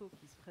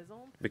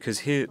 Because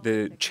here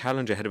the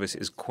challenge ahead of us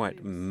is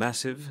quite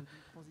massive,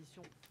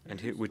 and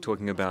here we're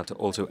talking about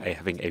also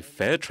having a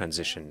fair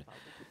transition.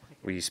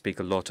 We speak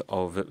a lot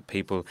of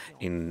people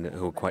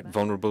who are quite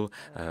vulnerable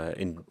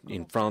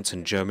in France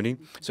and Germany.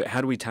 So how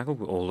do we tackle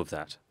all of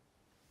that?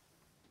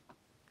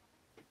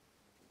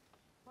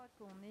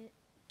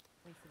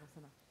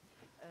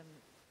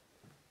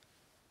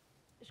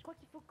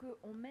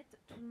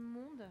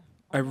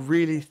 I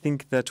really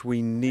think that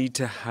we need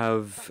to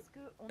have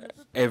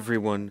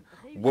everyone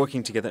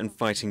working together and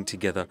fighting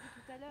together.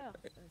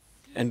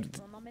 And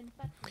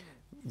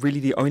really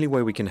the only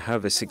way we can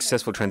have a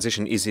successful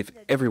transition is if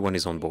everyone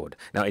is on board.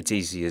 Now, it's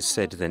easier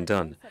said than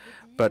done,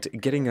 but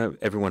getting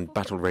everyone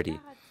battle ready,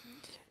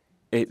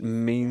 it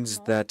means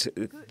that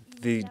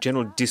the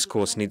general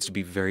discourse needs to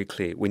be very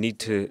clear. We need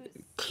to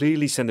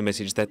clearly send the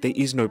message that there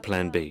is no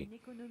plan B.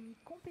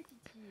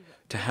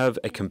 To have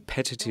a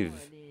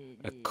competitive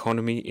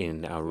economy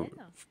in our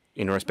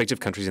respective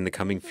countries in the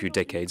coming few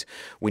decades,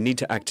 we need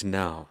to act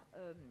now.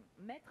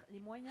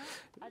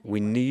 We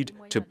need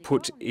to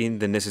put in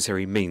the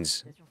necessary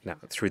means. Now,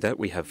 through that,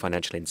 we have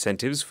financial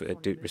incentives for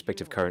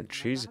respective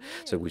countries.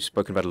 So we've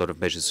spoken about a lot of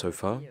measures so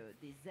far.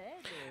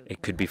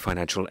 It could be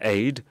financial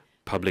aid,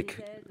 public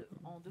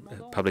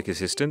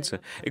assistance.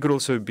 It could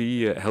also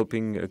be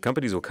helping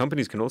companies, or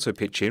companies can also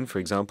pitch in. For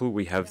example,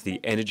 we have the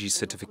energy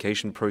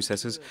certification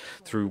processes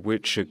through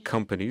which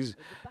companies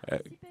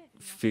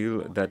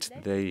feel that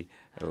they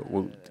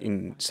will,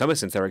 in some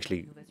sense, they're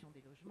actually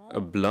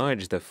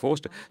obliged, they're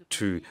forced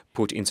to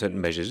put in certain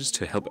measures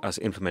to help us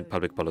implement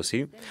public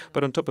policy.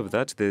 But on top of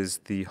that, there's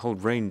the whole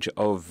range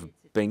of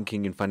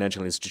banking and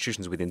financial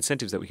institutions with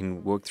incentives that we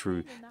can work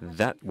through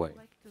that way.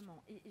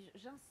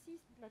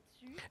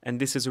 And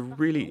this is a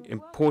really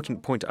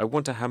important point I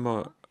want to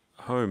hammer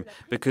home,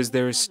 because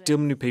there are still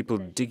new people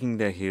digging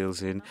their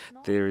heels in.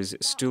 There is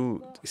still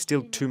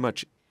too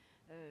much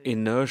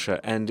inertia,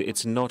 and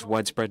it's not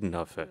widespread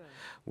enough.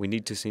 We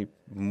need to see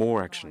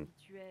more action.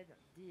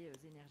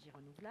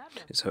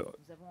 So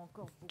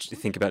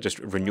think about just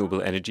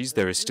renewable energies.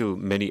 There are still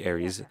many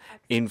areas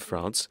in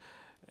France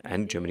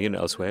and Germany and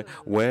elsewhere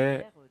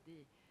where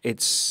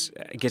it's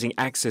getting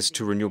access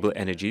to renewable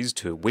energies,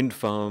 to wind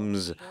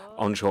farms,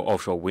 onshore,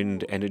 offshore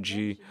wind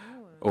energy,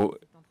 or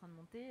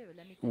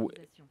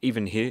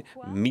even here,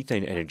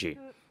 methane energy.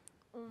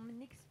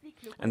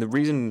 And the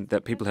reason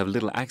that people have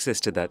little access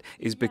to that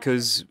is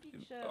because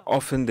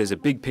often there's a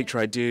big picture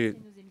idea,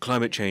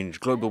 climate change,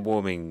 global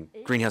warming,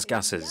 greenhouse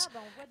gases.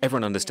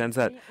 Everyone understands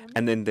that,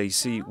 and then they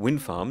see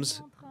wind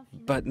farms,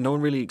 but no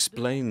one really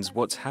explains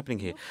what's happening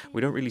here.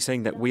 We're not really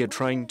saying that we are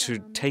trying to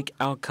take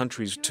our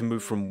countries to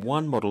move from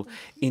one model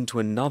into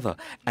another,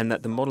 and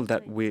that the model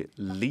that we're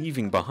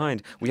leaving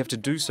behind, we have to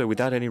do so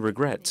without any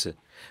regrets,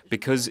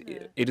 because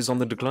it is on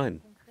the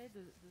decline.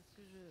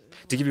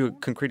 To give you a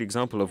concrete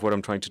example of what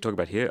I'm trying to talk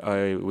about here,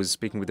 I was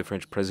speaking with the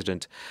French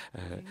president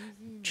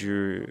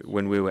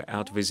when we were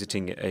out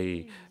visiting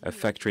a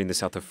factory in the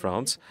south of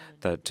France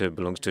that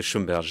belongs to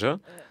Schlumberger.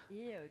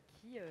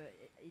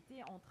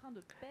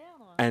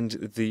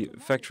 And the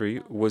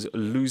factory was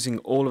losing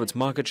all of its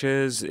market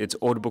shares, its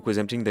order book was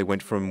emptying. They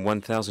went from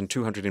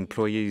 1,200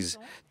 employees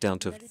down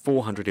to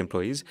 400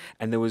 employees,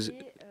 and there was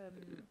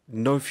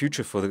no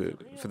future for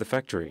the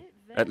factory.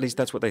 At least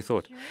that's what they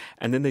thought.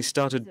 And then they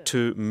started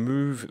to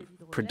move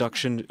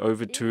production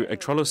over to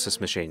electrolysis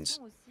machines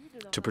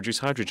to produce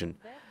hydrogen.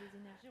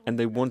 And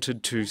they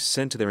wanted to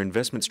center their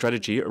investment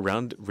strategy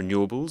around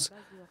renewables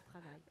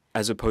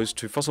as opposed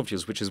to fossil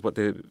fuels, which is what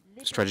their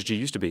strategy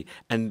used to be.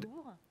 And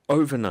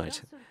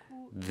overnight,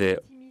 their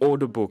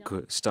order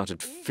book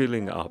started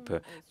filling up.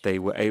 They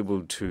were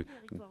able to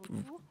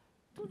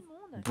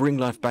bring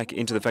life back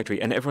into the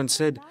factory. And everyone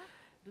said,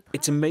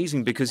 it's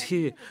amazing because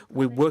here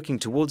we're working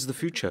towards the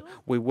future.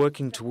 We're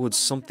working towards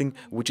something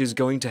which is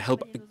going to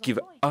help give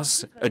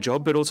us a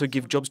job, but also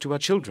give jobs to our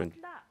children.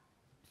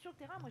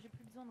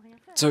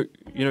 So,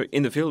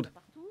 in the field,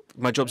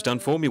 my job's done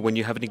for me when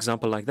you have an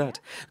example like that.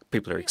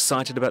 People are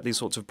excited about these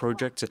sorts of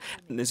projects,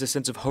 and there's a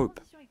sense of hope.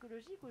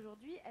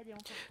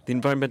 The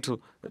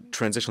environmental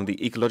transition,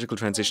 the ecological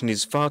transition,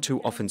 is far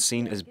too often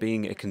seen as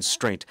being a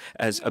constraint,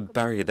 as a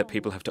barrier that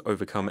people have to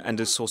overcome, and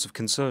a source of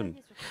concern.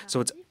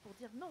 So it's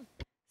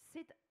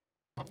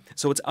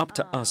up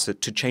to us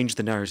to change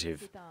the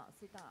narrative.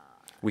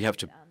 We have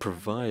to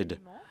provide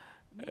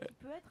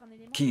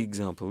key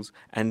examples,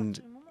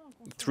 and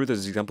through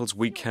those examples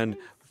we can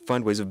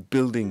find ways of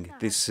building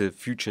this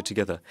future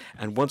together.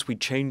 And once we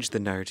change the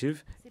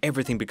narrative,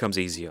 everything becomes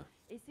easier.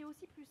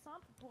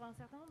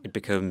 It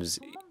becomes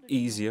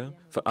easier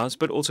for us,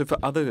 but also for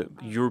other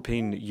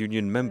European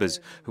Union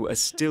members who are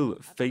still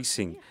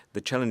facing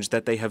the challenge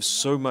that they have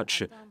so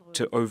much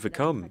to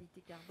overcome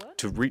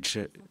to reach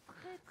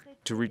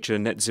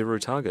net zero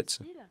targets,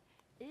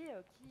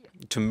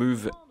 to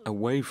move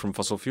away from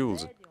fossil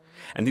fuels.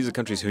 And these are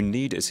countries who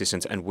need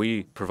assistance, and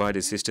we provide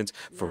assistance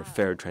for a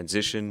fair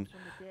transition.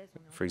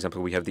 For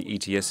example, we have the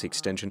ETS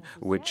extension,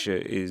 which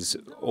is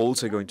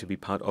also going to be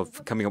part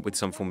of coming up with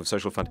some form of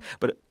social fund.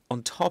 But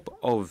on top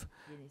of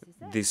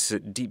this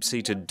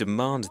deep-seated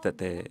demand that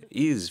there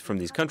is from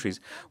these countries,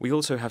 we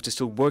also have to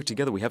still work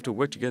together. We have to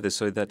work together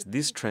so that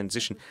this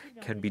transition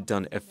can be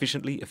done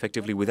efficiently,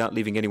 effectively, without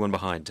leaving anyone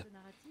behind.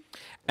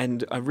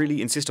 And I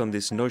really insist on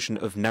this notion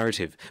of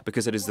narrative,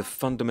 because it is the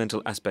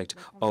fundamental aspect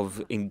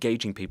of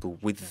engaging people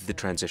with the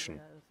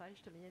transition.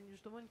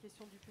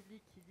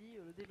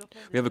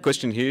 We have a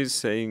question here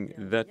saying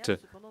that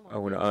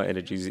our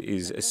energy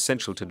is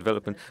essential to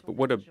development, but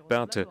what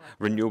about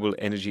renewable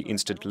energy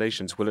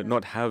installations? Will it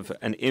not have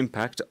an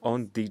impact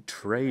on the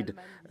trade,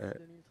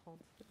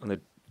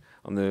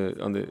 on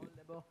the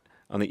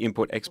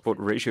import-export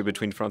ratio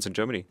between France and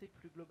Germany?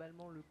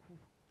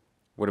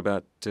 What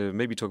about,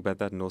 maybe talk about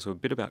that and also a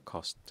bit about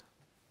cost?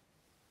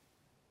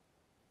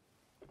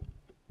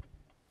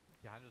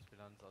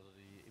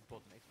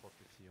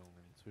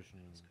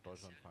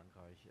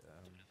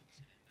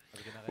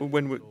 Well,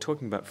 when we're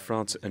talking about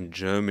France and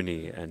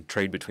Germany and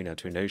trade between our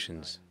two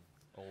nations,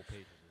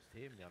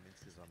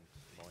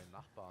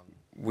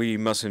 we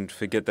mustn't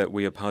forget that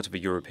we are part of a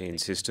European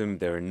system.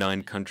 There are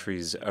 9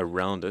 countries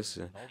around us,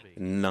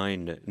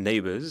 9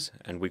 neighbors,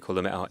 and we call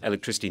them our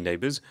electricity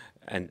neighbors.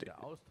 And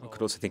we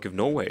could also think of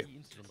Norway.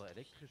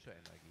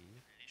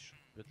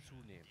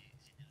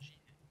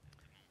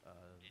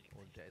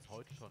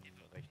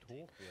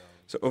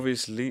 So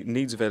obviously,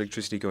 needs of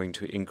electricity are going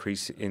to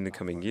increase in the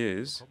coming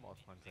years.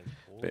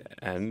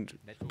 And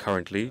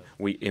currently,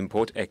 we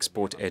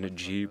import-export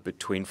energy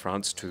between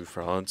France to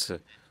France.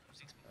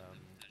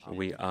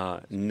 We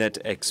are net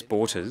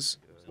exporters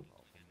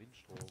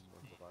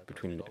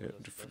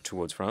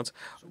towards France.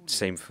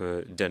 Same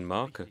for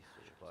Denmark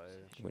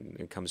when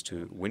it comes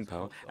to wind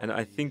power. And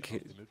I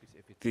think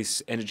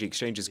this energy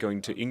exchange is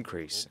going to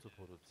increase.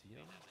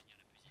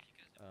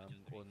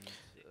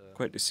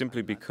 Quite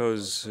simply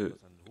because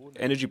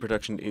energy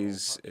production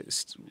is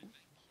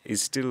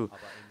still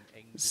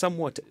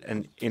somewhat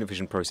an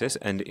inefficient process,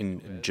 and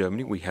in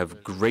Germany we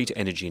have great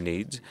energy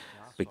needs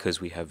because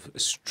we have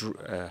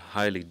a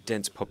highly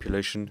dense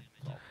population,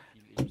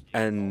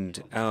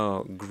 and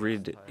our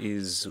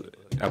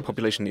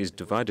population is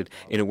divided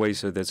in a way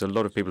so there's a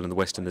lot of people in the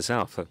west and the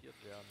south.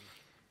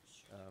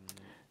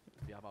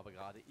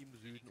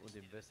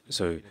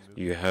 So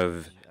you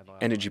have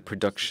energy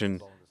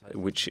production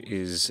which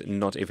is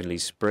not evenly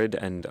spread,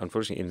 and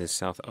unfortunately in the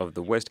south of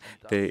the west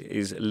there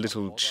is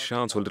little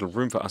chance or little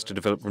room for us to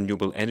develop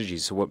renewable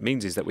energies. So what it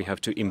means is that we have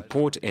to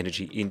import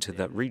energy into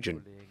that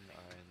region.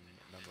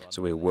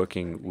 So we're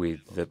working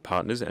with the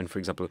partners, and for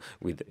example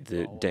with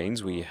the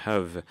Danes we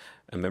have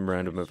a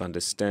memorandum of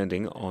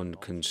understanding on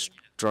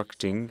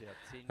constructing,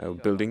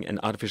 building an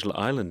artificial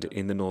island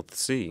in the North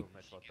Sea.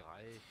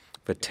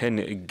 For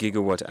 10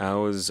 gigawatt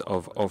hours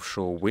of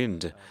offshore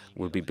wind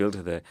will be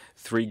built there.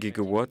 3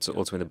 gigawatts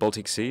also in the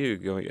Baltic Sea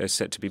are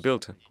set to be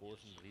built.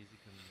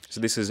 So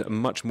this is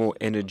much more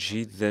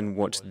energy than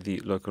what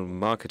the local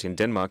market in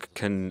Denmark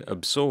can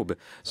absorb.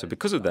 So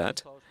because of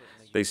that,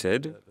 they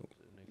said,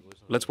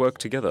 let's work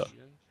together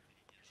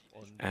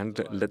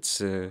and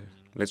let's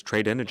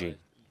trade energy.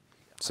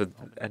 So,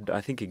 and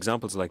I think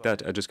examples like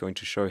that are just going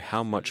to show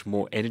how much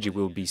more energy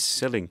we'll be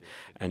selling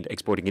and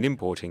exporting and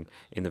importing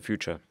in the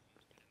future.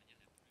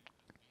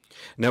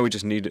 Now we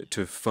just need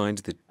to find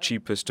the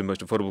cheapest and most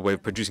affordable way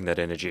of producing that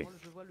energy.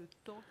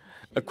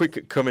 A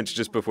quick comment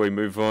just before we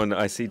move on.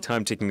 I see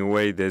time ticking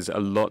away. There's a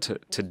lot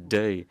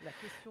today,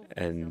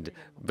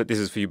 but this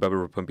is for you,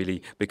 Barbara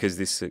Pompili, because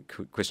this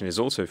question is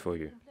also for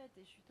you.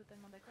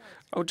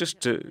 I'll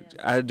just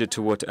add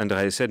to what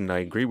Andreas said, and I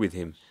agree with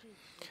him.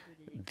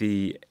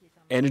 The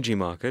energy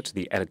market,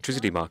 the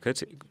electricity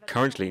market,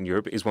 currently in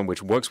Europe is one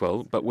which works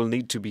well, but will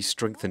need to be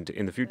strengthened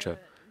in the future.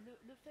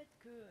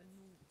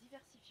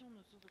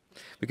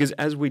 Because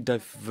as we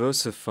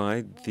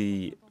diversify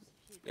the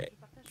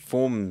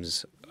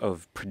forms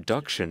of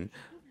production,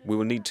 we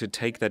will need to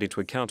take that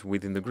into account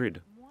within the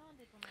grid.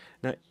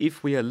 Now,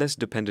 if we are less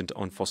dependent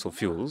on fossil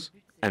fuels,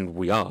 and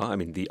we are, I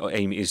mean, the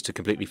aim is to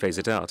completely phase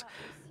it out,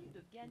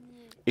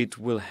 it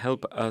will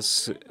help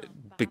us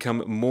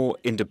become more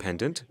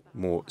independent,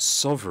 more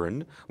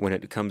sovereign when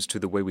it comes to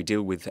the way we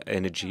deal with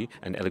energy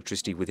and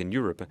electricity within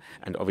Europe.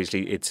 And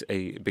obviously, it's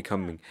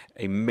becoming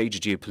a major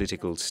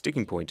geopolitical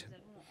sticking point.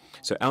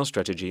 So our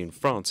strategy in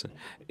France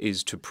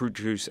is to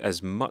produce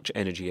as much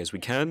energy as we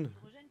can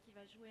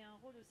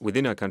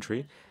within our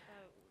country,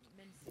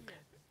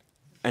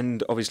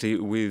 and obviously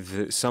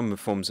with some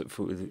forms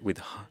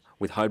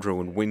with hydro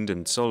and wind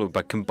and solar,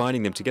 but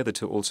combining them together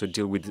to also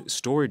deal with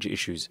storage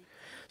issues.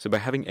 So by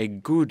having a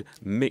good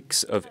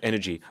mix of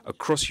energy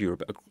across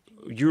Europe,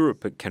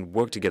 Europe can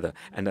work together,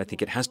 and I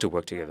think it has to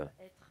work together.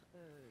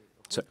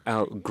 So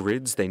our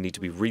grids, they need to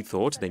be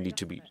rethought, they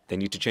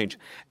need to change.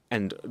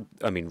 And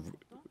I mean,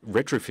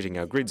 retrofitting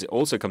our grids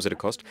also comes at a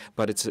cost,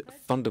 but it's a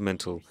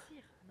fundamental,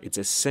 it's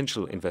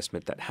essential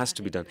investment that has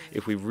to be done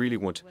if we really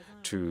want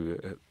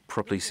to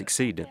properly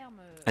succeed.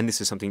 And this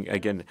is something,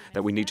 again,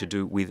 that we need to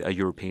do with our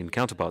European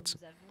counterparts.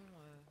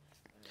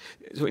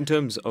 So in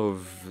terms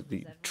of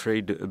the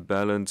trade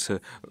balance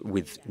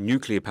with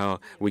nuclear power,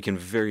 we can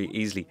very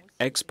easily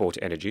export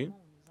energy.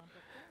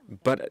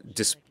 But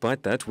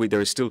despite that, there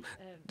are still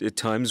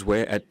times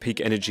where at peak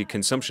energy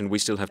consumption, we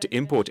still have to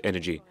import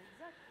energy.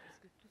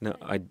 Now,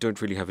 I don't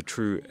really have a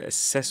true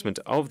assessment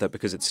of that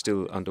because it's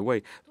still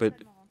underway, but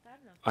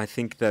I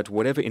think that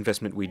whatever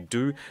investment we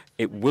do,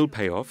 it will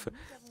pay off,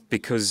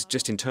 because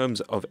just in terms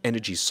of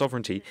energy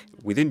sovereignty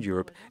within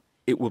Europe,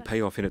 it will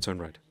pay off in its own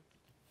right.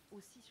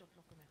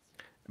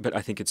 But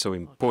I think it's so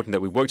important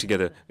that we work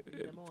together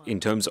in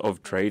terms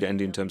of trade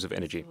and in terms of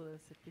energy.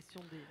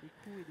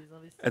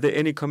 Are there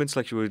any comments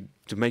like you were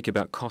to make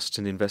about costs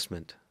and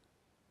investment?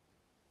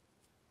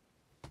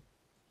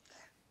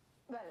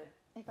 Well,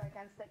 if I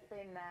can step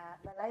in,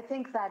 well, I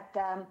think that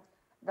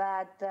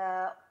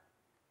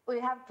we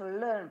have to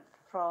learn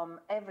from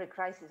every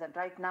crisis, and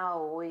right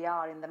now we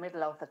are in the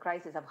middle of the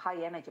crisis of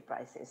high energy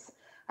prices,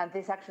 and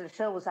this actually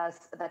shows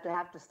us that we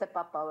have to step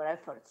up our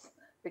efforts,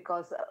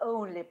 because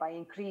only by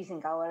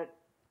increasing our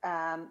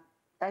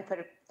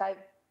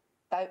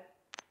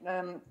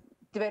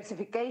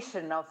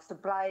diversification of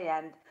supply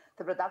and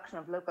the production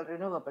of local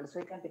renewables,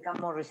 we can become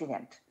more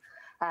resilient.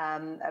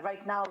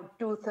 Right now,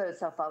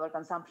 2/3 of our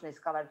consumption is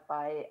covered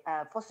by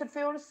fossil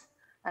fuels,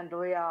 and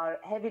we are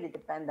heavily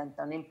dependent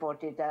on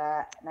imported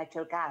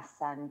natural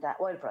gas and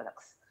oil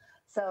products.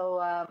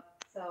 So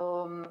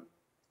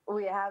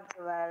we have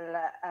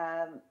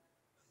to,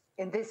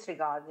 in this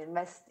regard,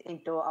 invest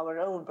into our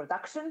own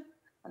production,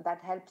 and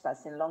that helps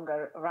us in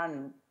longer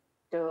run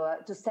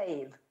to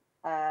save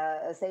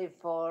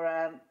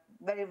for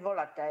very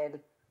volatile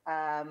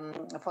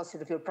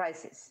fossil fuel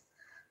prices.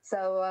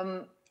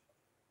 So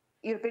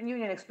European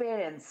Union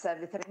experience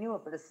with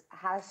renewables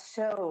has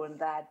shown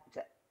that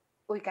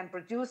we can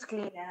produce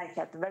clean energy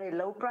at a very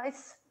low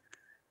price.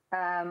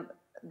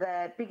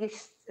 The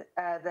biggest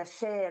the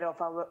share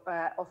of our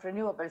of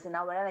renewables in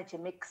our energy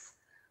mix,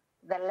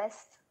 the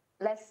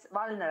less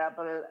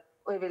vulnerable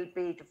we will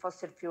be to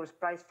fossil fuels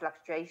price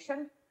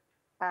fluctuation.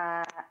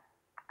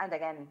 And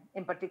again,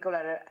 in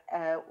particular,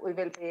 we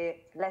will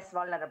be less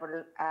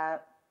vulnerable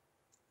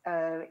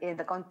in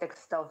the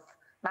context of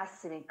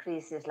massive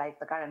increases like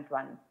the current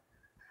one.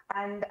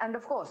 And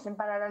of course, in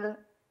parallel,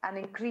 an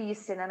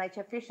increase in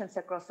energy efficiency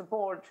across the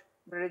board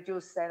will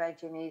reduce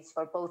energy needs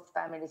for both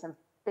families and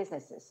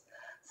businesses.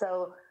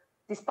 So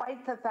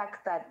despite the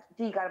fact that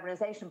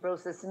decarbonization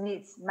process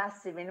needs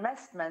massive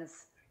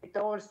investments, it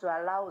also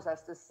allows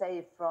us to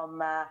save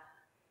from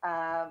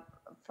our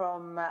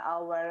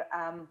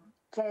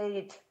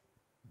trade,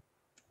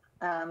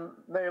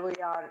 where we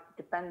are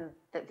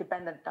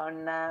dependent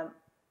on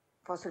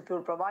fossil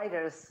fuel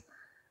providers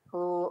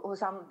who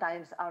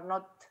sometimes are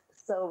not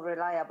so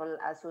reliable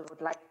as we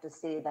would like to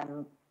see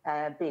them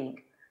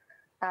being.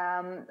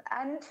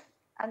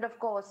 And of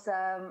course,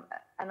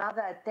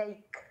 another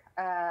take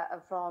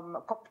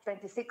from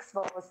COP26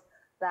 was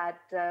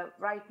that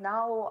right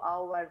now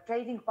our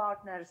trading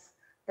partners,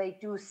 they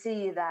do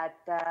see that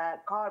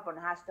carbon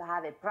has to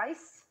have a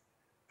price.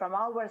 From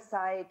our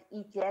side,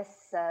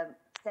 ETS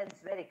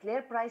sends very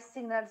clear price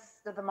signals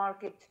to the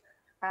market,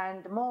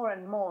 and more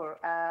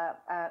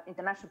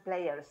international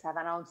players have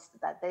announced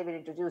that they will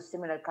introduce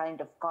similar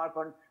kind of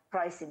carbon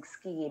pricing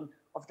scheme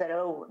of their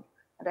own.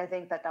 And I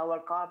think that our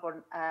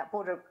carbon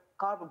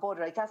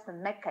border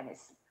adjustment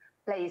mechanism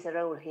plays a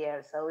role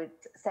here. So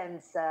it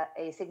sends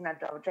a signal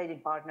to our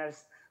trading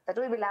partners that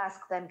we will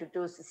ask them to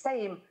do the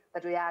same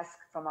that we ask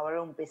from our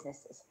own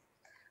businesses.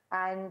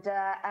 And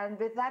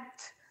with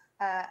that,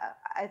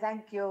 I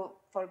thank you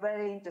for a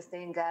very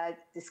interesting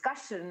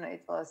discussion.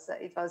 It was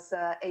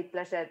a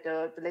pleasure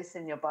to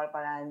listen to you,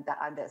 Barbara and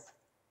Anders.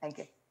 Thank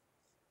you.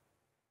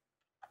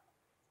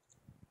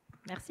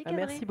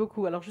 Merci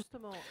beaucoup. Alors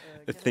justement,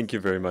 Thank you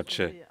very much.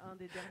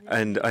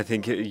 And I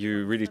think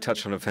you really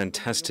touched on a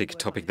fantastic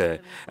topic there.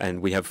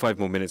 And we have 5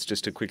 more minutes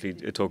just to quickly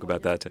talk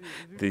about that.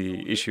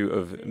 The issue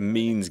of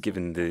means,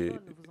 given the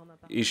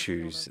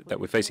issues that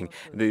we're facing,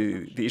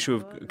 the issue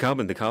of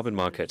carbon, the carbon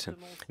market,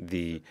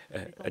 the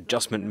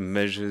adjustment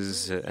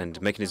measures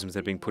and mechanisms that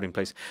are being put in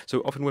place.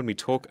 So often when we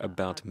talk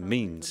about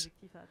means,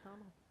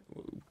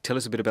 tell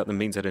us a bit about the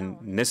means that are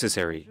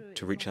necessary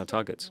to reach our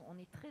targets.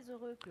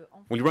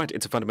 Well, you're right,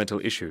 it's a fundamental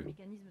issue.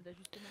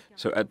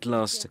 So at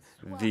last,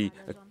 the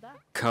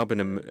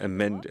carbon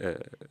amendment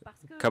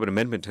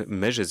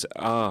measures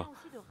are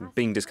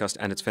being discussed,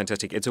 and it's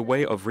fantastic. It's a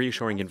way of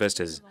reassuring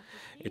investors.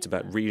 It's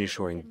about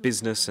reassuring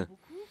business,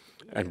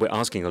 and we're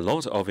asking a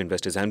lot of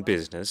investors and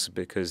business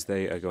because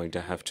they are going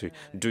to have to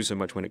do so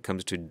much when it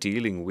comes to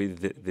dealing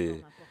with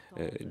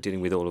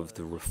dealing with all of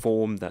the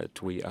reform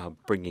that we are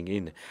bringing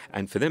in.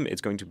 And for them,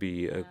 it's going to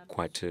be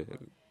quite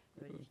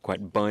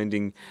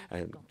binding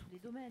and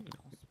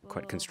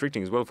quite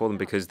constricting as well for them,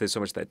 because there's so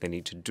much that they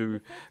need to do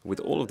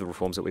with all of the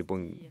reforms that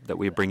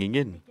we're bringing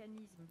in.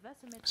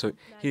 So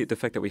here, the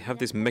fact that we have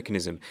this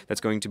mechanism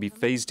that's going to be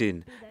phased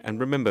in, and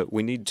remember,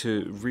 we need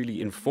to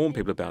really inform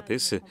people about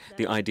this.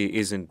 The idea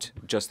isn't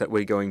just that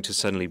we're going to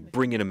suddenly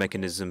bring in a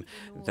mechanism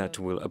that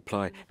will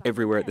apply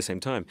everywhere at the same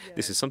time.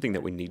 This is something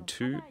that we need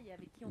to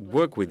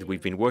work with.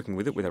 We've been working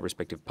with it with our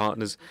respective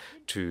partners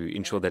to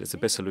ensure that it's the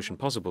best solution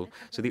possible.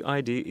 So the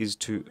idea is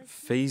to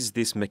phase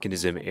this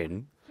mechanism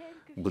in.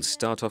 We'll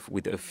start off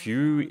with a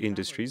few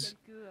industries,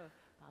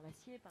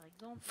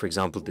 for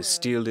example, the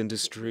steel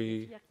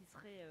industry,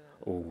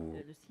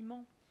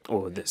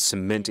 or the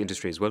cement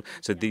industry as well.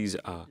 So these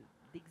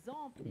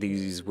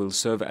will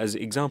serve as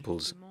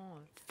examples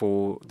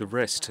for the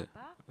rest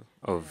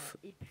of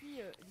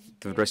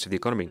the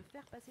economy.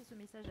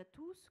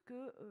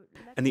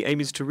 And the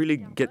aim is to really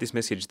get this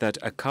message that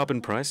a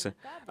carbon price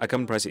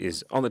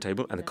is on the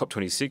table, and the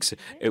COP26,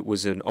 it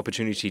was an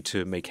opportunity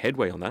to make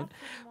headway on that.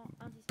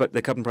 But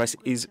the carbon price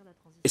is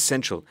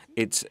essential.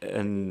 It's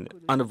an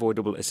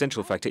unavoidable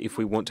essential factor if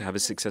we want to have a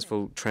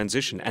successful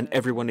transition, and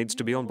everyone needs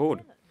to be on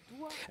board.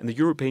 And the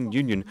European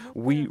Union,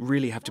 we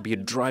really have to be a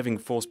driving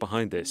force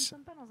behind this.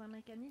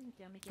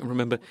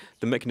 Remember,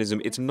 the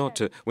mechanism, it's not,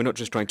 we're not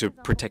just trying to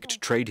protect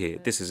trade here.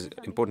 This is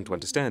important to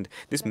understand.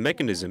 This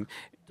mechanism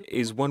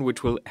is one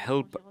which will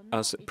help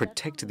us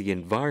protect the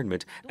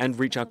environment and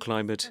reach our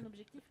climate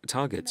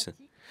targets.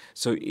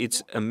 So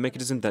it's a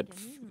mechanism that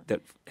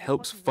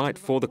helps fight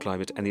for the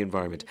climate and the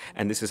environment.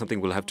 And this is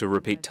something we'll have to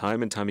repeat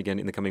time and time again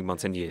in the coming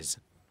months and years.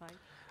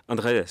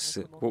 Andreas,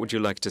 what would you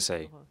like to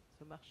say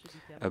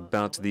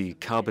about the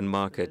carbon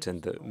market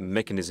and the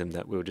mechanism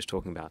that we were just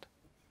talking about?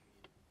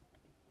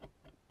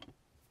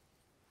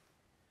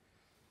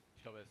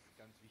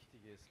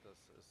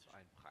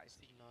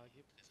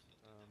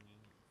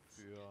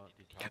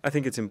 I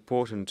think it's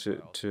important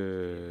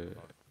to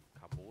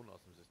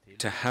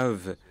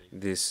have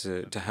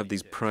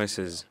these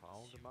prices,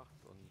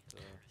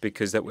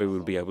 because that way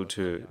we'll be able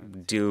to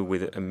deal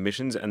with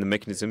emissions, and the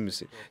mechanism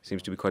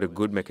seems to be quite a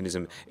good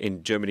mechanism.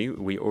 In Germany,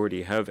 we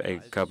already have a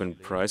carbon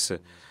price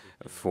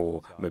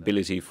for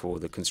mobility for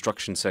the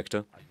construction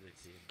sector.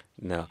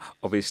 Now,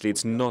 obviously,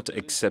 it's not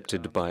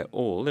accepted by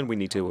all, and we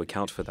need to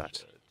account for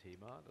that.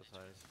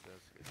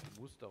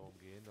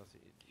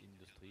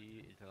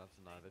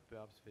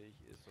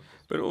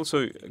 But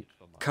also,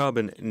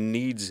 carbon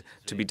needs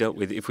to be dealt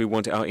with if we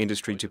want our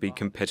industry to be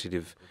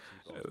competitive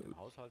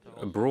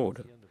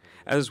abroad.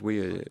 As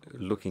we are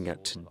looking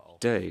at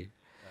today,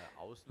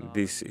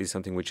 this is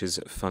something which is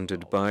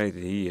funded by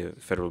the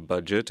federal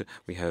budget.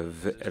 We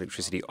have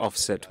electricity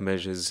offset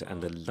measures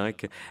and the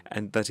like,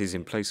 and that is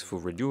in place for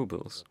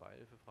renewables.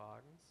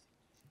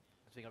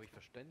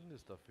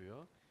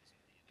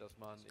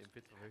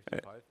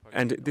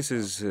 And this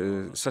is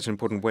such an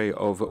important way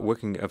of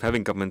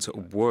having governments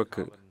work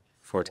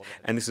for it.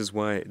 And this is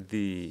why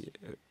the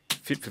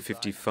Fit for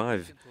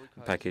 55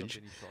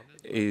 package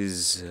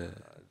is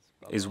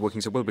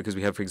working so well, because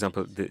we have, for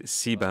example, the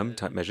CBAM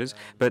type measures.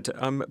 But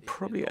I'm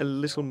probably a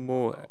little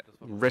more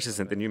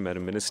reticent than you,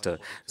 Madam Minister,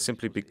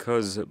 simply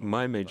because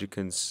my major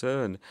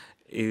concern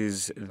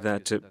is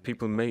that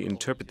people may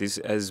interpret this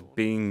as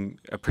being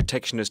a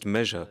protectionist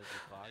measure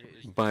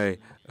by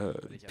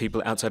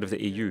people outside of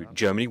the EU.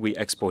 Germany, we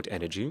export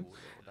energy,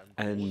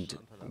 and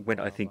when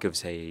I think of,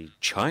 say,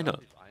 China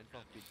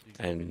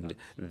and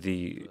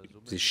the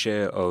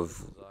share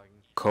of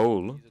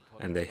coal,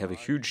 and they have a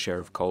huge share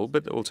of coal,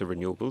 but also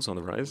renewables on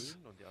the rise.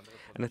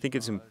 And I think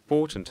it's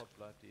important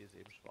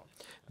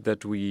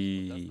that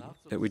we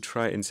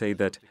try and say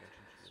that,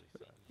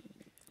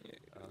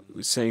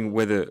 saying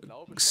whether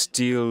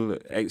steel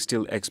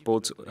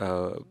exports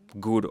are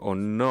good or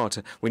not,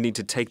 we need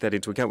to take that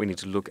into account. We need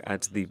to look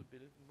at the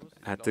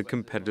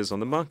competitors on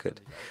the market.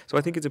 So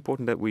I think it's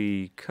important that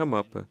we come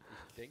up,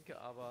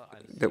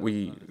 that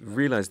we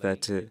realize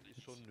that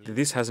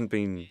this hasn't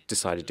been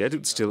decided yet.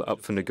 It's still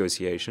up for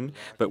negotiation,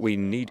 but we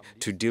need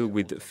to deal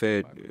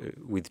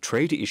with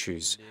trade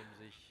issues.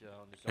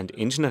 and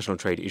international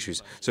trade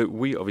issues. So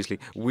we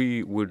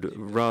would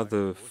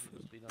rather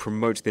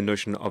promote the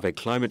notion of a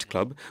climate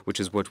club, which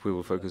is what we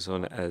will focus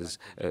on as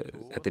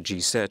at the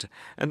G7,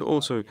 and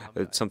also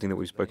something that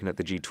we've spoken at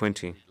the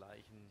G20.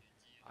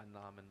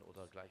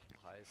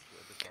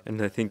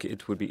 And I think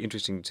it would be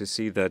interesting to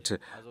see that,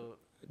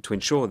 to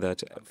ensure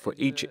that for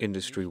each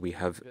industry we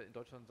have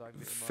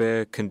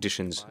fair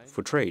conditions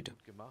for trade.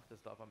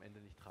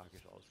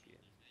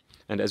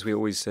 And as we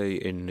always say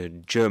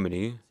in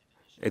Germany,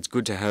 it's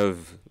good to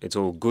have, it's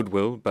all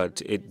goodwill,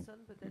 but it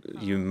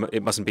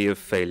mustn't be a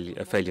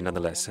failure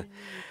nonetheless.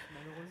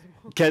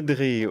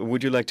 Kadri,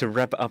 would you like to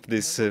wrap up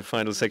this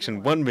final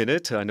section? 1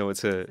 minute. I know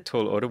it's a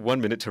tall order.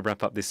 1 minute to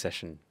wrap up this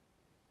session.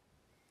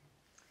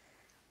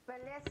 Well,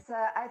 yes,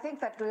 I think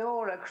that we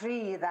all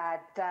agree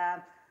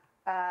that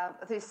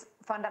this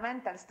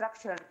fundamental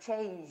structural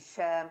change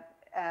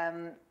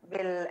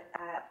will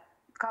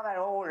cover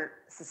all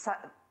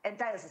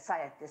entire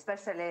society,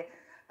 especially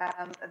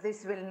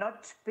this will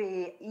not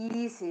be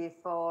easy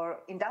for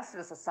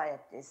industrial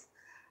societies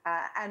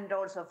and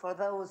also for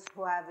those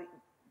who have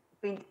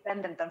been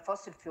dependent on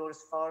fossil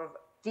fuels for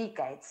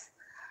decades.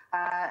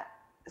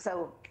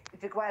 So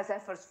it requires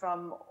efforts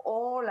from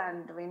all,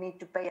 and we need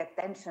to pay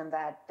attention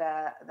that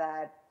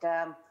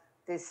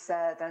this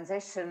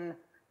transition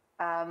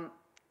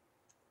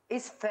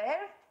is fair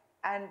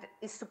and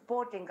is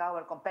supporting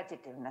our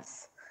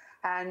competitiveness.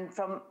 And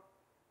from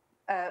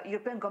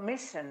European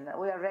Commission,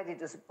 we are ready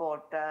to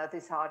support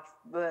this hard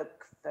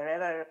work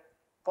wherever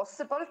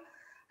possible.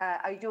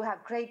 I do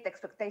have great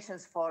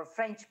expectations for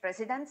French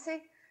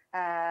presidency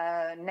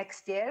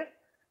next year,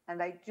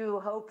 and I do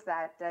hope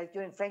that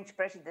during French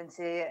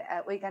presidency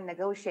we can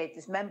negotiate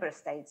with member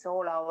states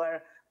all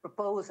our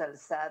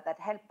proposals that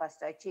help us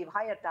to achieve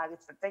higher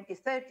targets for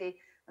 2030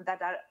 and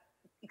that are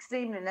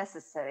extremely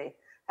necessary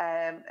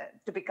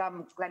to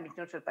become climate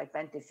neutral by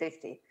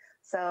 2050.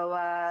 So.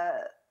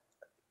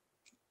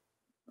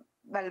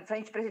 Well,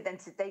 French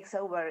presidency takes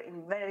over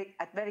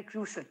at very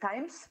crucial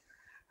times,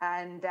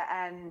 and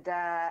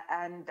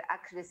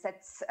actually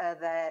sets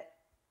the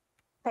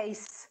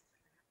pace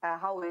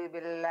how we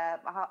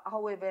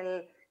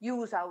will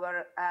use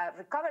our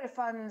recovery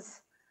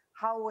funds,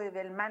 how we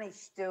will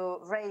manage to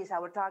raise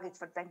our targets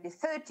for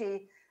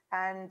 2030,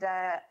 and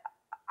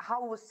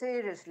how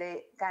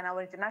seriously can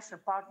our international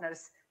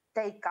partners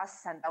take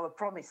us and our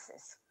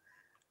promises.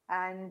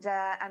 And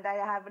I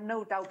have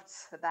no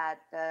doubts that.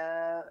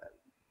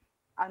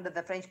 Under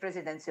the French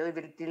presidency, we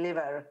will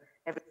deliver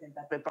everything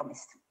that we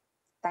promised.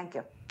 Thank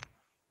you.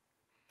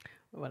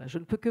 Voilà, je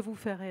ne peux que vous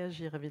faire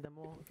réagir,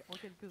 évidemment, en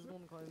quelques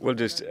secondes. Well,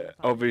 just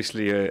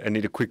obviously, I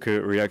need a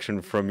quicker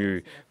reaction from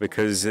you,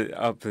 because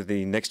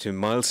the next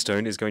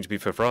milestone is going to be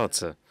for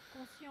France.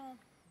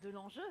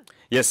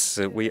 Yes,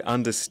 we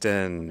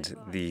understand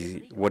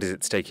what is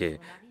at stake here.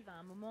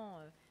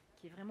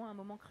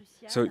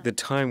 So the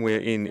time we're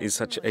in is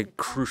such a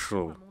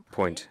crucial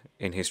point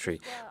in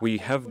history. We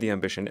have the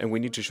ambition, and we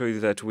need to show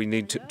you that we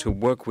need to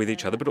work with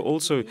each other, but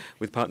also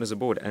with partners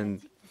abroad.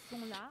 And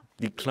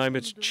the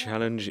climate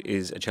challenge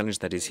is a challenge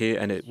that is here,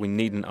 and we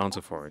need an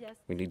answer for it.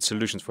 We need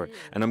solutions for it.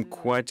 And I'm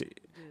quite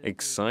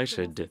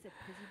excited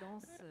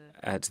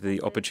at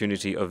the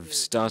opportunity of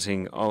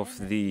starting off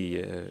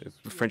the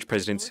French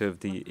presidency of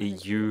the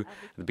EU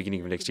at the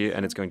beginning of next year,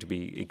 and it's going to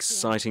be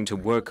exciting to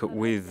work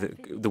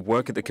with the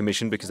work at the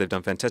Commission, because they've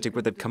done fantastic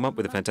work. They've come up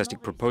with a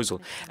fantastic proposal,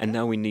 and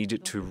now we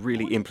need to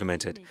really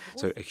implement it.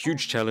 So a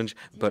huge challenge,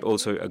 but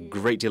also a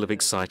great deal of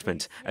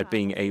excitement at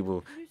being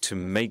able to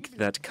make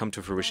that come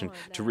to fruition,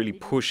 to really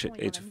push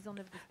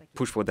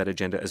forward that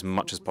agenda as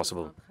much as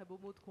possible.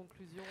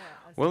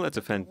 Well, that's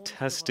a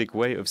fantastic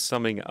way of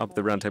summing up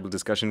the roundtable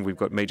discussion. We've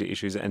got major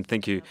issues, and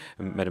thank you,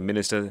 Madam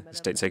Minister,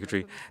 State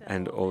Secretary,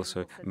 and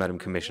also Madam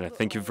Commissioner.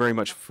 Thank you very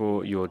much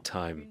for your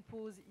time.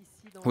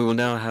 We will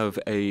now have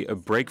a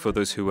break for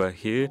those who are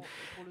here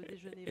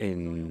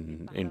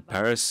in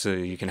Paris.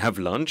 You can have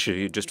lunch.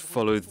 You just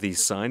follow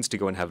these signs to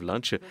go and have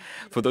lunch.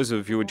 For those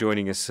of you who are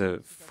joining us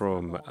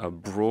from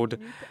abroad,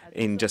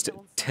 in just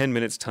 10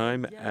 minutes'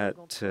 time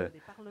at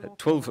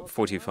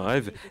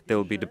 12:45, there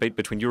will be a debate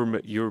between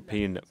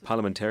European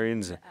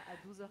parliamentarians,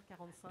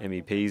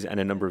 MEPs, and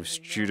a number of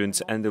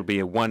students, and there'll be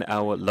a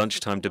 1-hour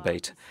lunchtime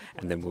debate.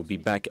 And then we'll be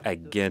back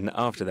again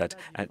after that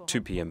at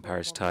 2 p.m.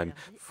 Paris time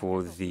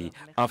for the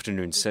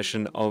afternoon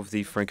session of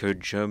the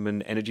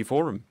Franco-German Energy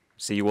Forum.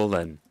 See you all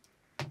then.